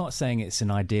 where I'm not saying it's an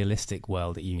idealistic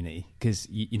world at uni, because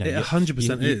it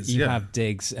 100% is. You have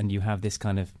digs and you have this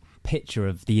kind of picture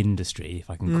of the industry,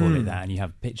 if I can call it that, and you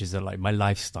have pictures of like my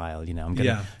lifestyle. I'm going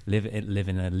to live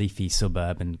in a leafy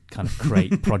suburb and kind of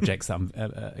create projects that I'm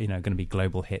going to be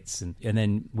global hits, and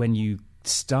then when you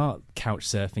start couch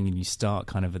surfing and you start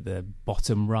kind of at the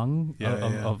bottom rung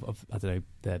of I don't know,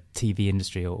 the TV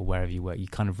industry or wherever you work, you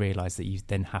kind of realise that you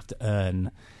then have to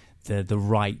earn the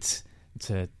right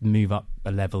to move up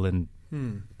a level, and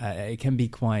it can be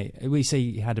quite. We say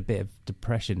you had a bit of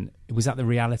depression. Was that the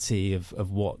reality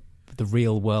of what the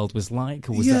real world was like,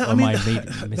 or was am I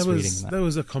misreading that? There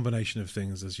was a combination of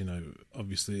things, as you know.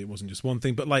 Obviously, it wasn't just one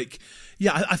thing, but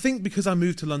I think because I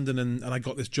moved to London and I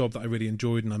got this job that I really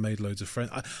enjoyed and I made loads of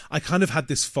friends, I kind of had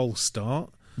this false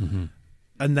start. Mm-hmm.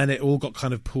 And then it all got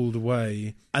kind of pulled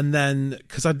away. And then,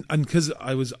 because I'd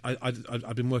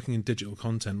been working in digital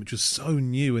content, which was so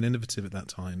new and innovative at that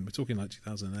time. We're talking like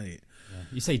 2008. Yeah.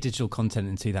 You say digital content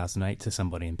in 2008 to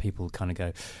somebody, and people kind of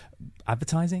go,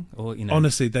 advertising, or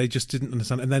Honestly, they just didn't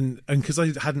understand. And because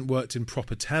I hadn't worked in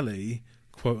proper telly,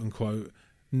 quote unquote,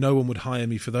 no one would hire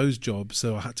me for those jobs.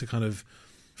 So I had to kind of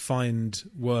find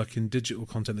work in digital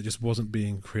content that just wasn't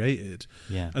being created.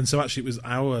 And so actually it was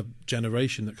our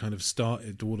generation that kind of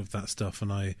started all of that stuff.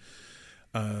 And I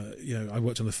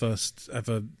worked on the first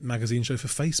ever magazine show for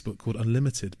Facebook called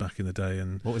Unlimited back in the day.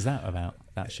 And what was that about,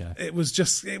 that show? It was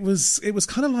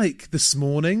kind of like This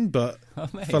Morning, but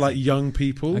for like young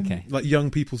people, like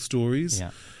young people's stories.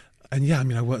 And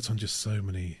I worked on just so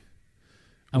many.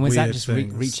 And was that just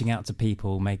reaching out to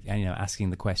people, asking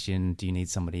the question, "Do you need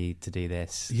somebody to do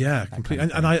this?" Yeah, completely.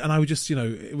 And I would just,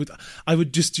 I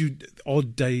would just do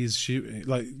odd days shooting,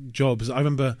 like jobs. I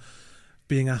remember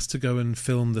being asked to go and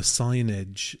film the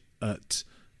signage at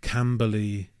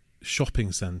Camberley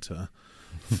Shopping Centre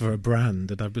for a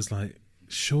brand, and I was like,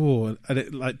 sure. And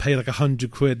it paid like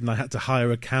 £100, and I had to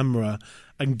hire a camera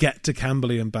and get to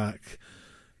Camberley and back.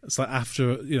 It's like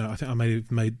after I think I may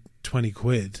have made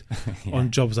 £20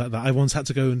 on jobs like that. I once had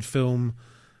to go and film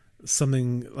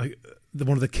something like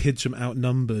one of the kids from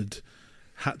Outnumbered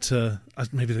had to,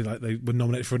 maybe they were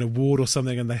nominated for an award or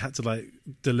something, and they had to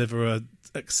deliver a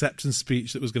acceptance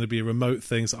speech that was going to be a remote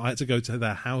thing. So I had to go to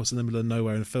their house in the middle of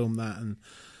nowhere and film that, and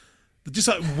just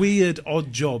weird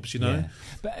odd jobs, Yeah.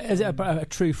 But as a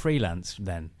true freelance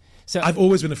then. So I've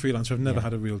always been a freelancer. I've never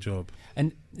had a real job.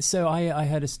 And so I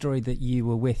heard a story that you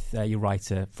were with your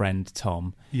writer friend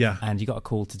Tom. Yeah. And you got a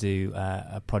call to do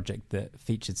a project that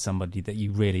featured somebody that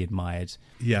you really admired.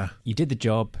 Yeah. You did the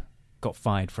job, got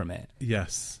fired from it.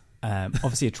 Yes.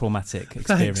 Obviously a traumatic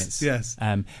experience. Thanks, yes.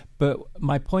 But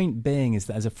my point being is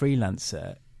that as a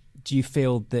freelancer, do you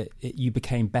feel that you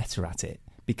became better at it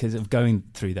because of going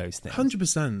through those things?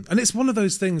 100%. And it's one of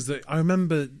those things that I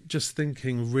remember just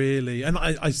thinking really, and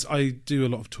I do a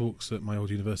lot of talks at my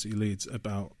old university, Leeds,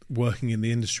 about working in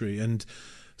the industry, and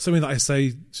something that I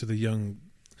say to the young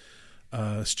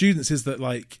students is that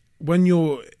when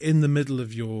you're in the middle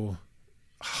of the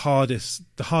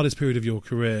hardest period of your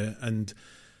career, and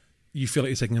you feel like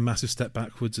you're taking a massive step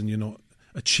backwards and you're not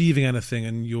achieving anything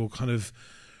and you're kind of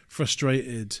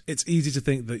frustrated, it's easy to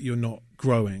think that you're not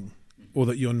growing. or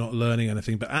that you're not learning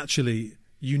anything. But actually,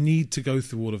 you need to go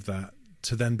through all of that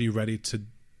to then be ready to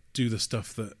do the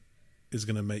stuff that is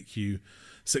going to make you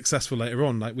successful later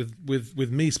on. Like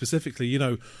with me specifically, you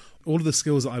know, all of the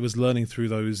skills that I was learning through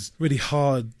those really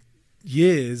hard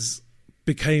years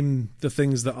became the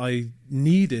things that I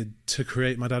needed to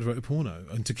create My Dad Wrote a Porno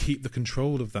and to keep the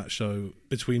control of that show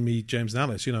between me, James and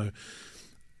Alice. You know,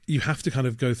 you have to kind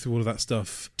of go through all of that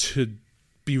stuff to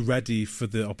be ready for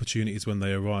the opportunities when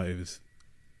they arrive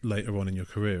later on in your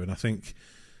career. And I think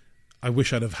I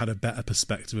wish I'd have had a better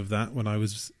perspective of that when I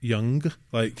was young.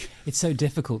 Like, it's so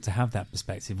difficult to have that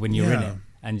perspective when you're in it,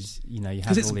 and you know you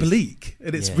have, because it's bleak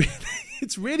and it's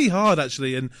it's really hard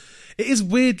actually, and it is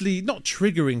weirdly not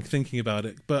triggering thinking about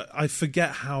it. But I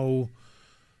forget how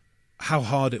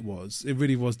hard it was. It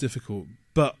really was difficult.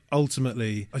 But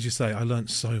ultimately, as you say, I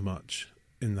learned so much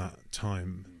in that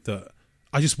time that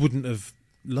I just wouldn't have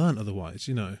learned otherwise.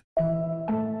 You know.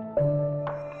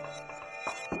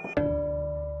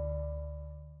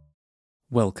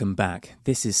 Welcome back.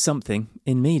 This is Something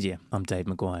in Media. I'm Dave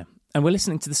Maguire. And we're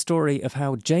listening to the story of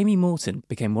how Jamie Morton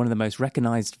became one of the most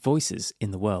recognised voices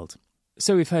in the world.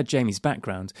 So we've heard Jamie's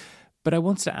background, but I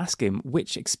wanted to ask him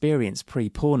which experience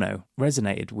pre-porno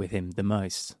resonated with him the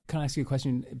most. Can I ask you a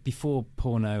question? Before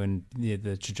porno and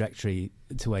the trajectory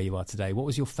to where you are today, what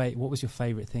was your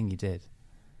favourite thing you did?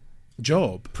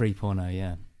 Job? Pre-porno,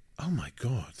 yeah. Oh my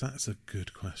God, that's a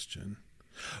good question.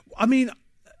 I mean,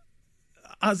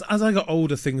 As I got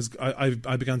older,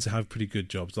 I began to have pretty good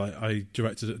jobs. I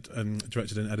directed and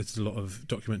edited a lot of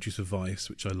documentaries for Vice,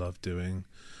 which I love doing.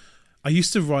 I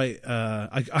used to write.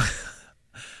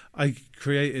 I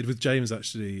created with James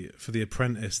actually for The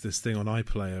Apprentice this thing on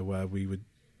iPlayer where we would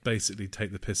basically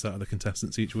take the piss out of the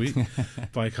contestants each week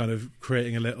by kind of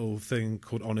creating a little thing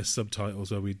called Honest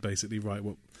Subtitles, where we'd basically write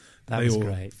what they all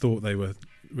thought they were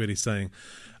really saying.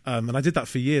 And I did that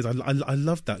for years. I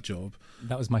loved that job.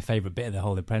 That was my favourite bit of the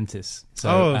whole Apprentice.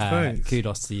 So thanks.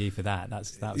 Kudos to you for that. That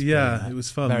was it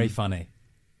was fun. Very funny.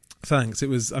 Thanks. It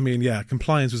was. I mean,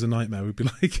 compliance was a nightmare. We'd be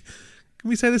like, "Can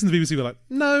we say this?" And the BBC were like,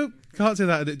 "No, can't say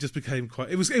that." And it just became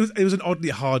quite. It was an oddly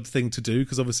hard thing to do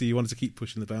because obviously you wanted to keep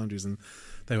pushing the boundaries, and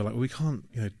they were like, "Well, we can't,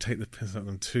 take the piss out of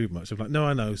them too much." I'm like, "No,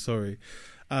 I know, sorry,"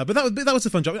 but that was a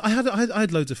fun job. I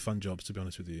had loads of fun jobs, to be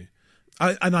honest with you.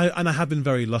 I have been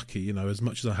very lucky, as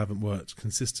much as I haven't worked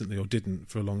consistently or didn't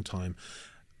for a long time.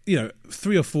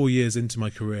 3 or 4 years into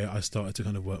my career, I started to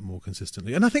kind of work more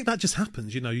consistently. And I think that just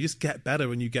happens, you just get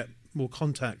better and you get more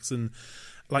contacts. And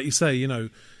like you say,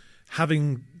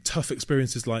 having tough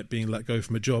experiences like being let go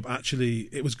from a job, actually,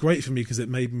 it was great for me because it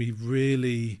made me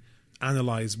really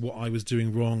analyse what I was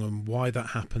doing wrong and why that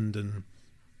happened. And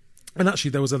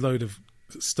actually, there was a load of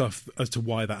stuff as to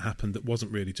why that happened that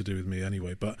wasn't really to do with me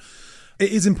anyway. But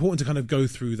it is important to kind of go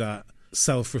through that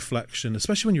self-reflection,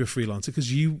 especially when you're a freelancer,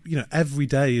 because you every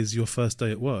day is your first day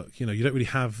at work. You don't really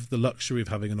have the luxury of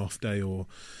having an off day or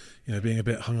being a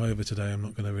bit hungover today. I'm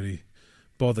not going to really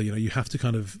bother. You have to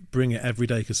kind of bring it every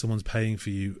day because someone's paying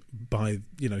for you by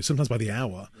sometimes by the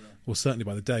hour or certainly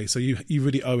by the day. So you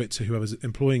really owe it to whoever's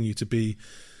employing you to be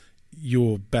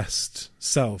your best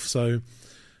self. So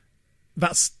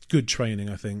that's good training,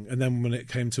 I think. And then when it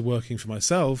came to working for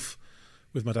myself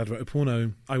with My Dad Wrote a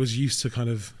Porno, I was used to kind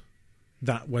of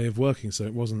that way of working, so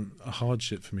it wasn't a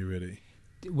hardship for me, really.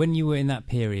 When you were in that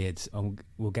period,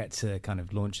 we'll get to kind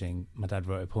of launching My Dad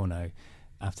Wrote a Porno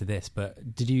after this, but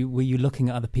were you looking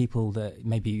at other people that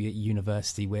maybe you at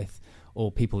university with,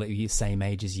 or people that were the same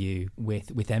age as you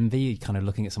with envy? Kind of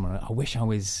looking at someone, I wish I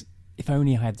was, if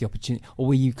only I had the opportunity, or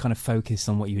were you kind of focused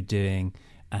on what you were doing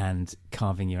and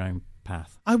carving your own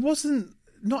path? I wasn't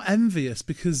not envious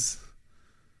because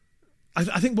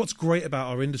I think what's great about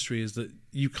our industry is that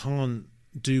you can't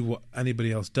do what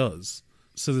anybody else does.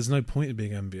 So there's no point in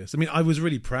being envious. I mean, I was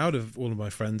really proud of all of my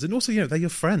friends, and also, they're your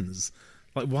friends.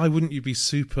 Like, why wouldn't you be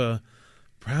super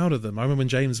proud of them? I remember when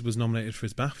James was nominated for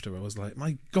his BAFTA, I was like,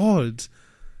 my God,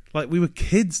 like, we were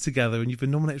kids together and you've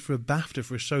been nominated for a BAFTA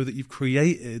for a show that you've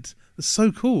created. That's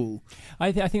so cool.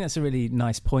 I think that's a really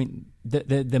nice point.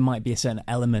 There might be a certain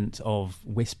element of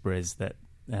whisperers that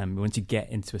once you get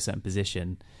into a certain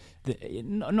position,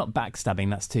 not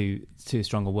backstabbing, that's too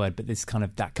strong a word, but there's kind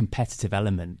of that competitive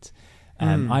element.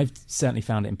 I've certainly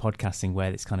found it in podcasting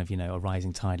where it's kind of, a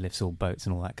rising tide lifts all boats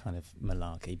and all that kind of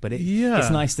malarkey. But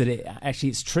it's nice that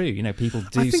it's true. People do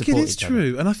support each other. I think it is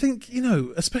true. And I think,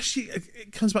 especially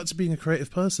it comes back to being a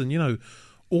creative person,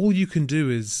 all you can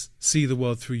do is see the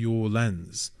world through your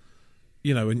lens,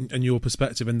 and your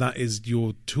perspective, and that is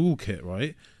your toolkit,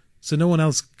 right? So no one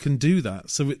else can do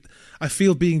that. So I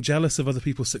feel being jealous of other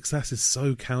people's success is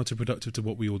so counterproductive to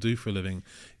what we all do for a living.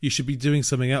 You should be doing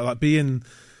something else, like be in,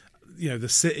 the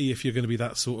city if you're going to be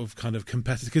that sort of kind of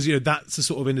competitive. Because, that's the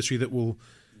sort of industry that will,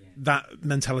 that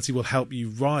mentality will help you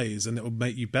rise and it will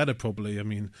make you better probably. I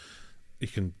mean, you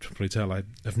can probably tell I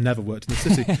have never worked in the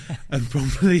city and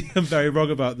probably I'm very wrong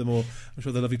about them all. I'm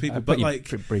sure they're lovely people. But like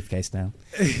briefcase now.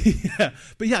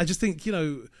 But I just think,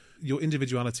 your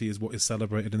individuality is what is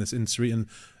celebrated in this industry, and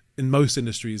in most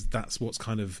industries that's what's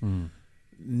kind of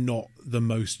not the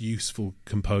most useful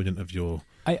component of your...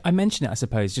 I mention it, I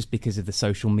suppose, just because of the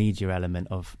social media element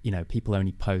of, people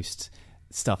only post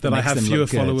stuff that I makes have them fewer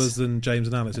look good. followers than James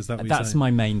and Alice. Is that what you're saying? That's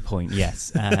my main point,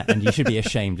 yes. And you should be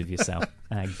ashamed of yourself.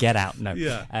 Get out. No.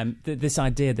 Yeah. This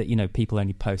idea that people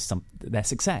only post their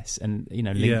success, and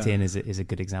LinkedIn is a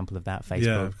good example of that.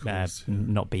 Facebook, of course,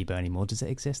 not Bieber anymore. Does it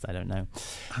exist? I don't know.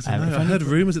 I don't know. I heard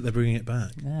rumours that they're bringing it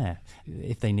back. Yeah.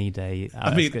 If they need a,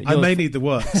 I may need the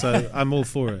work, so I'm all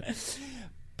for it.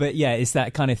 But yeah, it's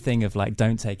that kind of thing of like,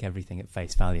 don't take everything at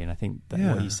face value. And I think that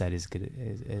what you said is good.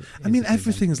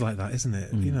 Everything's like that, isn't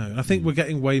it? And I think we're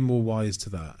getting way more wise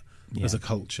to that as a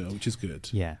culture, which is good.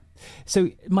 Yeah. So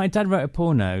my dad wrote a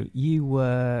porno. You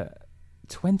were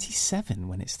 27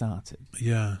 when it started.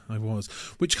 Yeah, I was.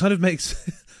 Which kind of makes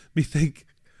me think,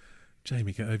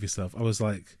 Jamie, get over yourself. I was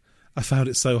like, I found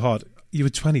it so hard. You were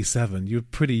 27. You were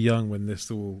pretty young when this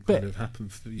all kind of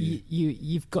happened for you.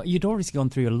 You'd already gone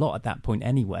through a lot at that point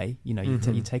anyway.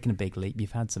 You've taken a big leap.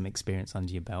 You've had some experience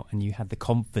under your belt, and you had the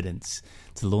confidence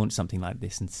to launch something like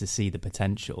this and to see the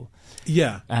potential.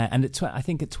 Yeah. And I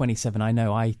think at 27,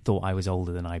 I thought I was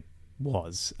older than I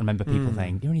was. I remember people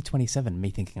saying, "You're only 27." Me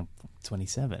thinking I'm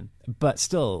 27, but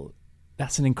still,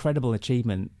 that's an incredible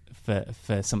achievement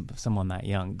for someone that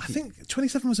young. I think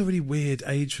 27 was a really weird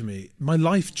age for me. My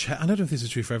life, I don't know if this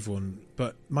is true for everyone,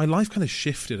 but my life kind of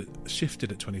shifted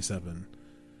at 27.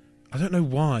 I don't know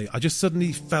why. I just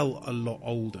suddenly felt a lot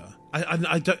older.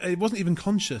 It wasn't even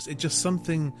conscious. It just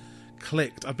something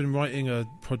clicked. I've been writing a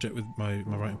project with my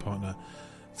writing partner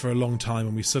for a long time,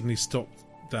 and we suddenly stopped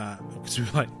that because we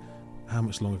were like, how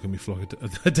much longer can we flog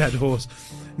a dead horse?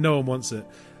 No one wants it.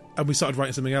 And we started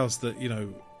writing something else that,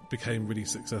 became really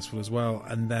successful as well.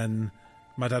 And then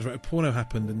my dad wrote a porno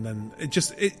happened, and then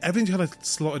everything kind of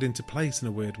slotted into place in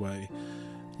a weird way.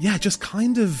 Yeah, just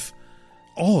kind of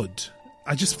odd.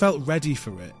 I just felt ready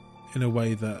for it in a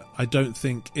way that I don't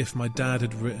think if my dad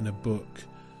had written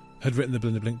the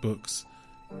Belinda Blink books,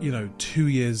 2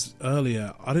 years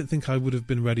earlier, I don't think I would have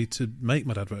been ready to make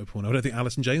My Dad Wrote a Porno. I don't think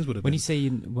Alice and James would have been. When you say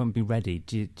you won't be ready,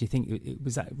 do you think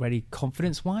was that ready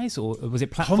confidence-wise, or was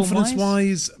it platform-wise?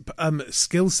 Confidence-wise,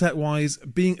 skill set-wise,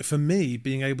 being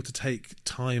able to take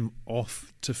time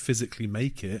off to physically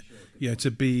make it, to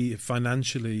be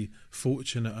financially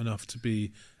fortunate enough to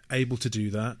be able to do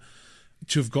that,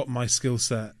 to have got my skill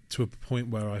set to a point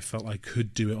where I felt I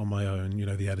could do it on my own,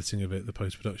 the editing of it, the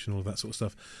post-production, all that sort of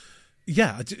stuff.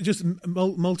 Yeah, just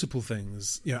multiple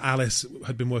things. Alice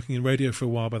had been working in radio for a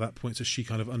while by that point, so she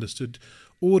kind of understood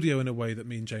audio in a way that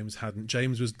me and James hadn't.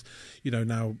 James was,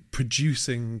 now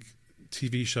producing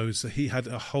TV shows, so he had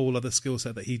a whole other skill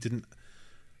set that he didn't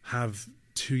have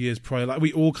 2 years prior. Like,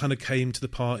 we all kind of came to the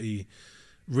party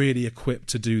really equipped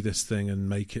to do this thing and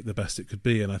make it the best it could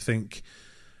be. And I think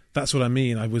that's what I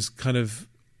mean. I was kind of,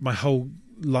 my whole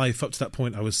life up to that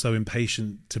point, I was so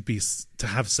impatient to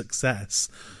have success.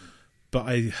 But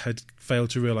I had failed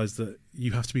to realise that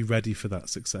you have to be ready for that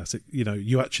success.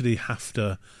 You actually have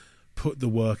to put the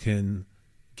work in,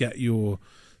 get your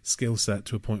skill set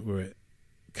to a point where it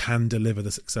can deliver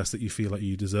the success that you feel like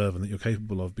you deserve and that you're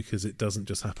capable of, because it doesn't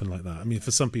just happen like that. I mean,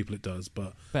 for some people it does,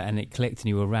 but and it clicked, and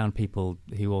you were around people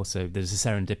who also, there's a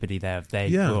serendipity there of they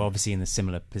were obviously in a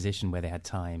similar position where they had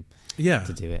time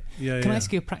to do it. Can I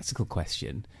ask you a practical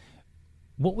question?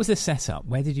 What was the setup?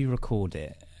 Where did you record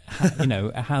it?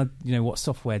 What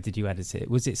software did you edit it?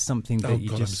 Was it something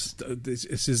that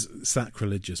this is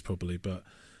sacrilegious probably, but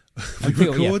we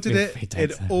recorded it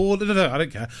in all... No, I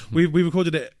don't care. We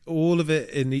recorded it, all of it,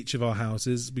 in each of our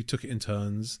houses. We took it in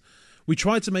turns. We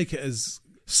tried to make it as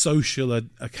social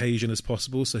an occasion as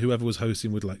possible, so whoever was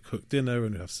hosting would cook dinner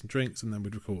and we'd have some drinks and then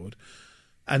we'd record.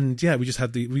 And we just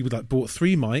had bought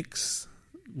 3 mics,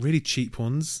 really cheap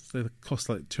ones. They cost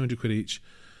 £200 each.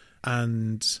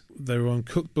 And they were on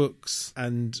cookbooks,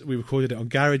 and we recorded it on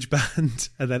GarageBand,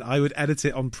 and then I would edit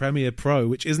it on Premiere Pro,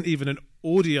 which isn't even an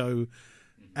audio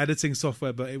editing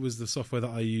software, but it was the software that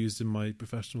I used in my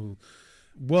professional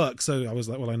work. So I was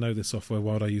like, well, I know this software,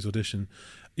 why would I use Audition?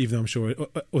 Even though I'm sure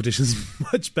Audition's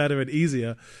much better and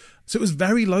easier. So it was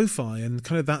very lo-fi, and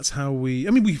kind of that's how we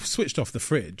switched off the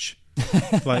fridge.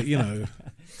 Like, you know,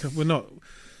 we're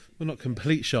not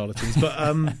complete charlatans,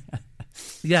 but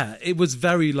yeah, it was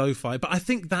very lo-fi. But I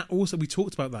think that also, we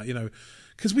talked about that, you know,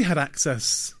 because we had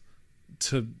access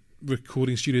to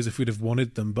recording studios if we'd have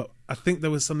wanted them, but I think there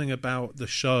was something about the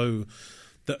show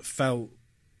that felt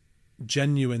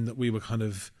genuine, that we were kind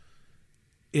of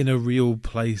in a real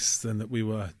place and that we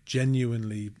were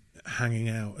genuinely hanging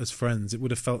out as friends. It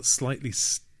would have felt slightly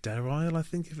sterile, I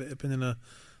think, if it had been in a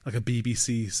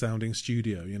BBC sounding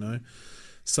studio, you know.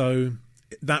 So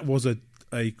that was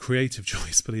a creative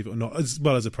choice, believe it or not, as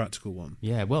well as a practical one.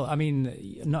 Yeah, well, I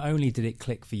mean, not only did it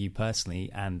click for you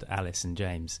personally and Alice and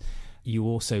James, you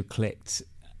also clicked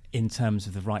in terms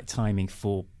of the right timing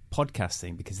for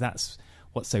podcasting, because that's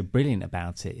what's so brilliant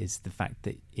about it, is the fact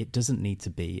that it doesn't need to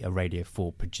be a Radio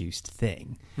 4 produced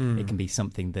thing. It can be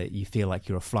something that you feel like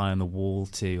you're a fly on the wall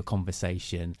to a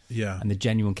conversation. Yeah. And the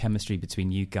genuine chemistry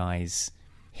between you guys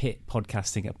hit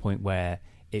podcasting at a point where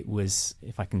it was,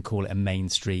 if I can call it, a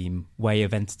mainstream way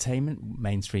of entertainment,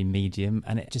 mainstream medium,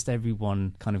 and it just,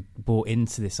 everyone kind of bought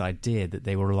into this idea that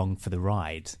they were along for the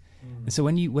ride. And so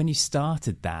when you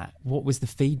started that, what was the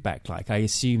feedback like? I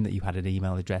assume that you had an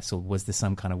email address, or was there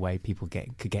some kind of way people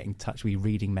could get in touch? Were you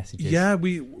reading messages? Yeah,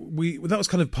 we that was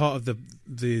kind of part of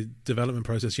the development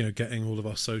process, you know, getting all of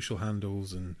our social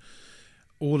handles and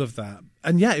all of that.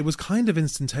 And yeah, it was kind of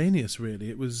instantaneous,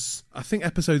 really. It was, I think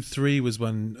episode 3 was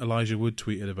when Elijah Wood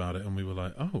tweeted about it, and we were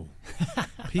like, oh,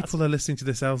 people are listening to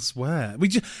this elsewhere.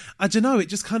 I don't know, it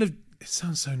just kind of, it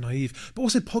sounds so naive, but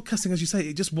also podcasting, as you say,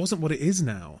 it just wasn't what it is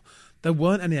now. There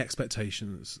weren't any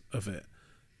expectations of it.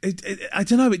 I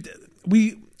don't know.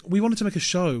 We wanted to make a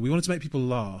show. We wanted to make people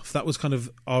laugh. That was kind of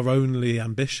our only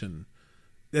ambition.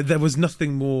 There was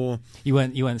nothing more. You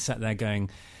weren't sat there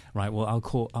going, right, well,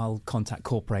 I'll contact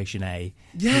Corporation A.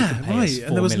 Yeah, right.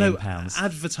 And there was no pounds.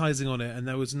 advertising on it, and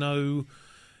there was no,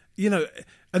 you know,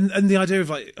 and the idea of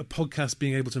like a podcast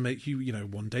being able to make you, you know,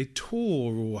 one day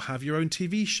tour or have your own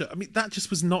TV show. I mean, that just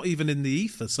was not even in the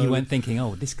ether. So you weren't thinking,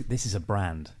 oh, this is a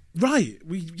brand. Right.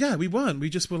 We weren't. We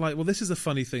just were like, well, this is a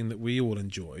funny thing that we all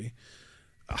enjoy.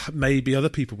 Maybe other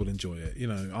people will enjoy it. You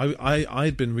know,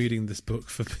 I'd been reading this book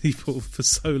for people for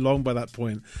so long by that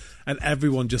point, and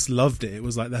everyone just loved it. It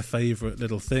was like their favourite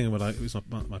little thing. And it was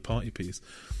my party piece.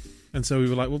 And so we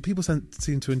were like, well, people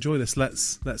seem to enjoy this.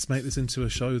 Let's make this into a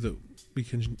show that we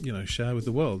can, you know, share with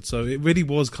the world. So it really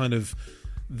was kind of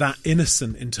that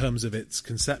innocent in terms of its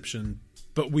conception,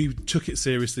 but we took it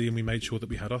seriously, and we made sure that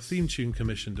we had our theme tune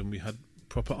commissioned, and we had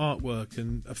proper artwork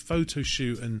and a photo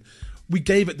shoot, and we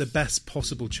gave it the best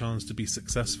possible chance to be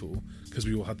successful, because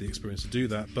we all had the experience to do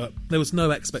that. But there was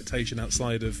no expectation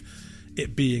outside of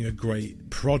it being a great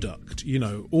product. You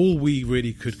know, all we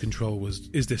really could control was,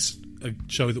 is this a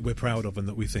show that we're proud of and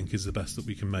that we think is the best that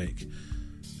we can make?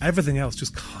 Everything else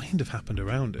just kind of happened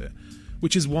around it,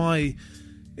 which is why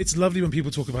it's lovely when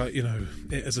people talk about, you know,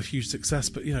 it as a huge success.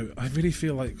 But, you know, I really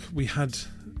feel like we had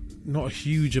not a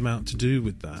huge amount to do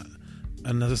with that.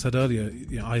 And as I said earlier,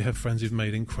 you know, I have friends who've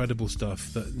made incredible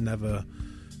stuff that never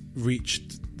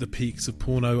reached the peaks of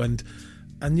porno, and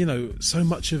you know, so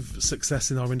much of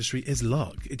success in our industry is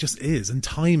luck. It just is, and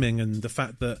timing, and the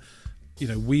fact that, you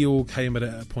know, we all came at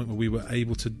it at a point where we were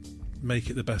able to make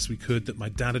it the best we could, that my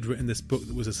dad had written this book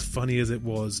that was as funny as it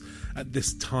was at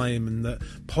this time, and that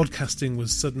podcasting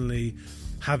was suddenly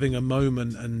having a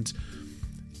moment, and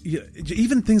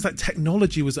even things like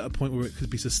technology was at a point where it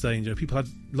could be sustained. You know,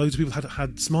 loads of people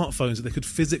had smartphones that they could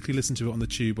physically listen to it on the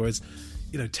tube, whereas,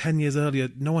 you know, 10 years earlier,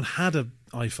 no one had an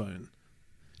iPhone.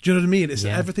 Do you know what I mean?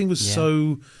 Everything was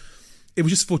so. It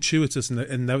was just fortuitous,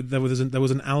 and there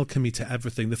was an alchemy to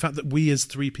everything. The fact that we as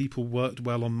 3 people worked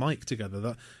well on mic together,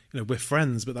 that, you know, we're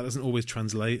friends, but that doesn't always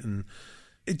translate, and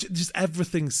it just,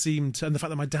 everything seemed to, and the fact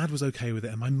that my dad was okay with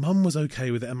it, and my mum was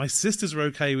okay with it, and my sisters were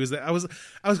okay with it. I was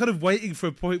kind of waiting for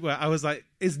a point where I was like,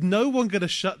 is no one going to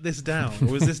shut this down,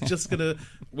 or is this just going to?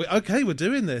 We're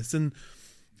doing this, and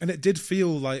it did feel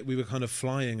like we were kind of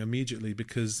flying immediately,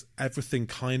 because everything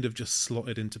kind of just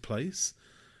slotted into place.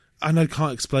 And I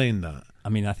can't explain that. I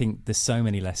mean, I think there's so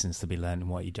many lessons to be learned in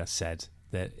what you just said,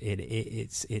 that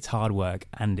it's hard work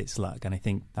and it's luck. And I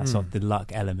think that's the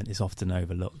luck element is often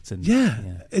overlooked. And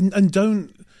and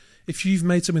don't, if you've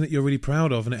made something that you're really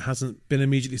proud of and it hasn't been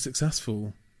immediately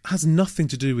successful, it has nothing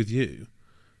to do with you.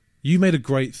 You made a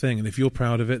great thing, and if you're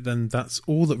proud of it, then that's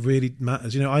all that really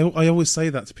matters. You know, I always say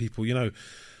that to people. You know,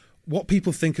 what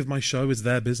people think of my show is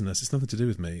their business. It's nothing to do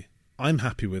with me. I'm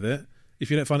happy with it. If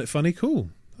you don't find it funny,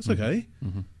 cool. That's okay.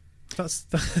 Mm-hmm. That's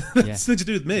nothing to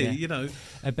do with me, you know.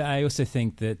 But I also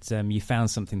think that you found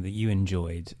something that you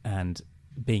enjoyed, and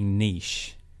being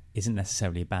niche isn't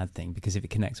necessarily a bad thing, because if it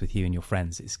connects with you and your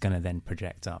friends, it's going to then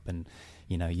project up, and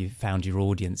you've found your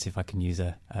audience, if I can use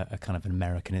a kind of an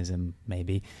Americanism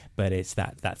maybe, but it's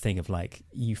that thing of like,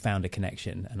 you found a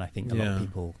connection, and I think a lot of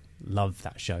people love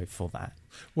that show for that.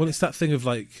 Well, it's that thing of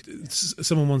like,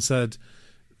 someone once said,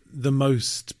 the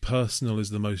most personal is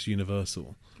the most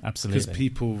universal. Absolutely. Because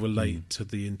people relate to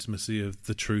the intimacy of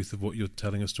the truth of what you're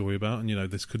telling a story about, and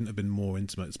this couldn't have been more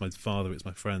intimate. It's my father, it's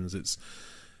my friends, it's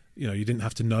you didn't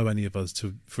have to know any of us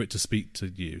for it to speak to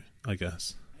you, I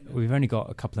guess. We've only got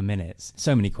a couple of minutes.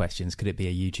 So many questions. Could it be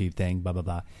a YouTube thing? Blah, blah,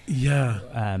 blah.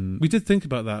 Yeah. We did think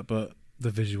about that, but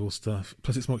the visual stuff,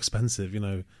 plus it's more expensive.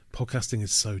 Podcasting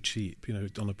is so cheap,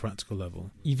 on a practical level.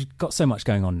 You've got so much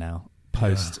going on now.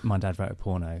 Post My Dad Wrote a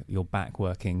Porno, you're back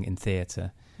working in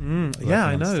theatre. Yeah,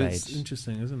 I know. Stage. It's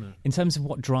interesting, isn't it? In terms of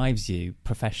what drives you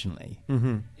professionally,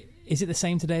 is it the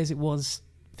same today as it was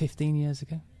 15 years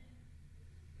ago?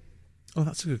 Oh,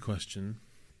 that's a good question.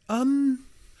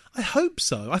 I hope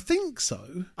so. I think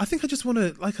so. I think I just want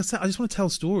to, like I said, I just want to tell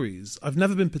stories. I've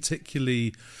never been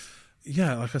particularly,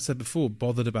 like I said before,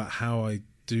 bothered about how I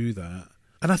do that.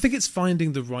 And I think it's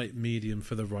finding the right medium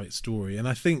for the right story. And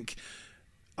I think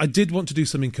I did want to do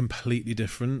something completely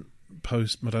different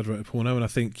post My Dad Wrote a Porno. And I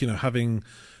think, having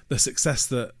the success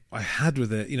that I had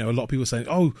with it, a lot of people saying,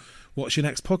 oh, what's your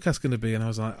next podcast going to be? And I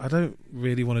was like, I don't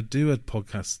really want to do a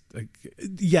podcast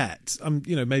yet.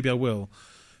 Maybe I will.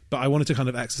 But I wanted to kind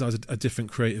of exercise a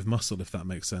different creative muscle, if that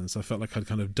makes sense. I felt like I'd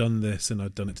kind of done this and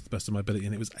I'd done it to the best of my ability.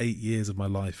 And it was 8 years of my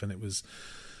life, and it was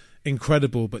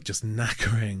incredible, but just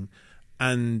knackering.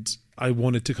 And I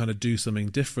wanted to kind of do something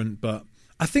different. But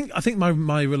I think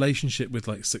my relationship with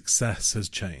like success has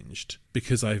changed,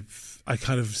 because I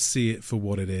kind of see it for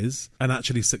what it is. And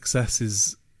actually success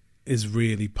is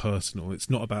really personal. It's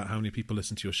not about how many people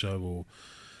listen to your show or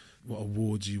what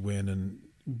awards you win. And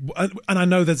I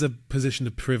know there's a position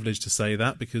of privilege to say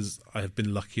that, because I have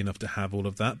been lucky enough to have all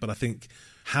of that. But I think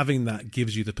having that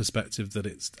gives you the perspective that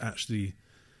it's actually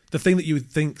the thing that you would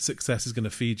think success is going to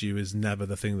feed you is never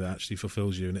the thing that actually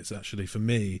fulfills you. And it's actually, for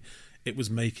me, it was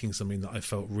making something that I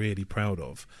felt really proud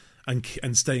of, and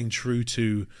staying true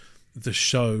to the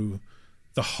show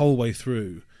the whole way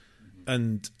through.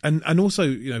 And also,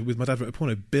 with My Dad Wrote a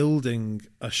Porno, building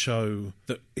a show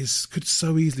that could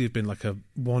so easily have been like a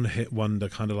one-hit wonder,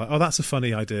 kind of like, oh, that's a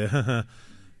funny idea,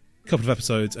 couple of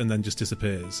episodes, and then just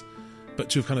disappears. But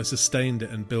to have kind of sustained it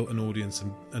and built an audience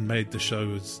and made the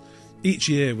shows, each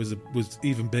year was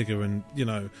even bigger. And,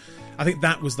 I think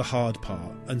that was the hard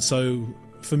part. And so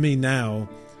for me now,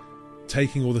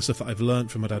 taking all the stuff that I've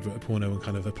learned from My Dad Wrote a Porno and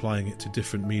kind of applying it to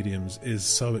different mediums is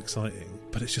so exciting.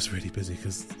 But it's just really busy,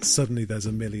 because suddenly there's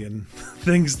a million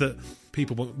things that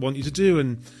people want you to do,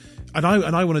 and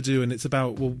I want to do. And it's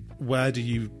about, well, where do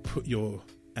you put your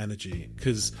energy?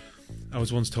 Because I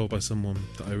was once told by someone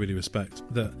that I really respect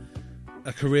that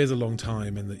a career is a long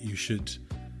time, and that you should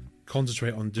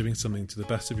concentrate on doing something to the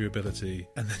best of your ability.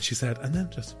 And then she said, and then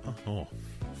just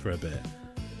for a bit,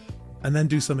 and then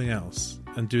do something else,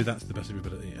 and do that to the best of your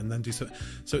ability, and then do so.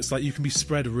 So it's like you can be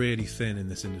spread really thin in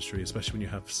this industry, especially when you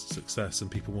have success and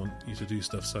people want you to do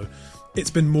stuff. So it's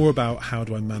been more about how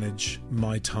do I manage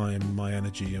my time, my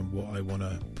energy, and what I want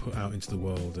to put out into the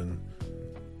world, and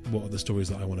what are the stories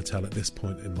that I want to tell at this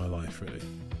point in my life, really.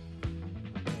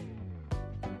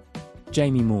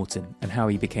 Jamie Morton, and how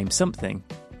he became something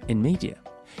in media.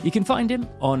 You can find him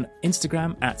on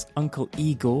Instagram at Uncle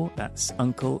Igor, that's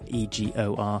Uncle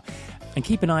Egor, and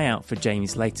keep an eye out for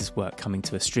Jamie's latest work coming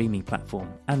to a streaming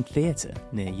platform and theatre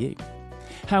near you.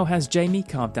 How has Jamie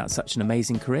carved out such an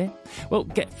amazing career? Well,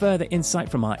 get further insight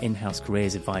from our in-house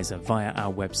careers advisor via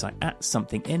our website at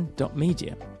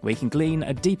somethingin.media, where you can glean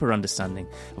a deeper understanding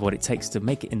of what it takes to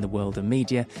make it in the world of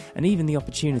media, and even the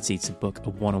opportunity to book a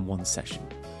one-on-one session.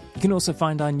 You can also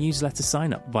find our newsletter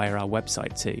sign-up via our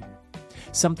website too.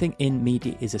 Something in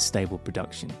Media is a stable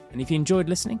production, and if you enjoyed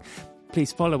listening,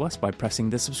 please follow us by pressing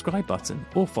the subscribe button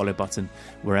or follow button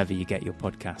wherever you get your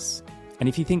podcasts. And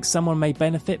if you think someone may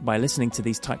benefit by listening to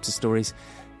these types of stories,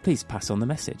 please pass on the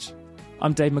message.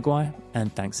 I'm Dave Maguire,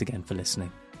 and thanks again for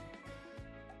listening.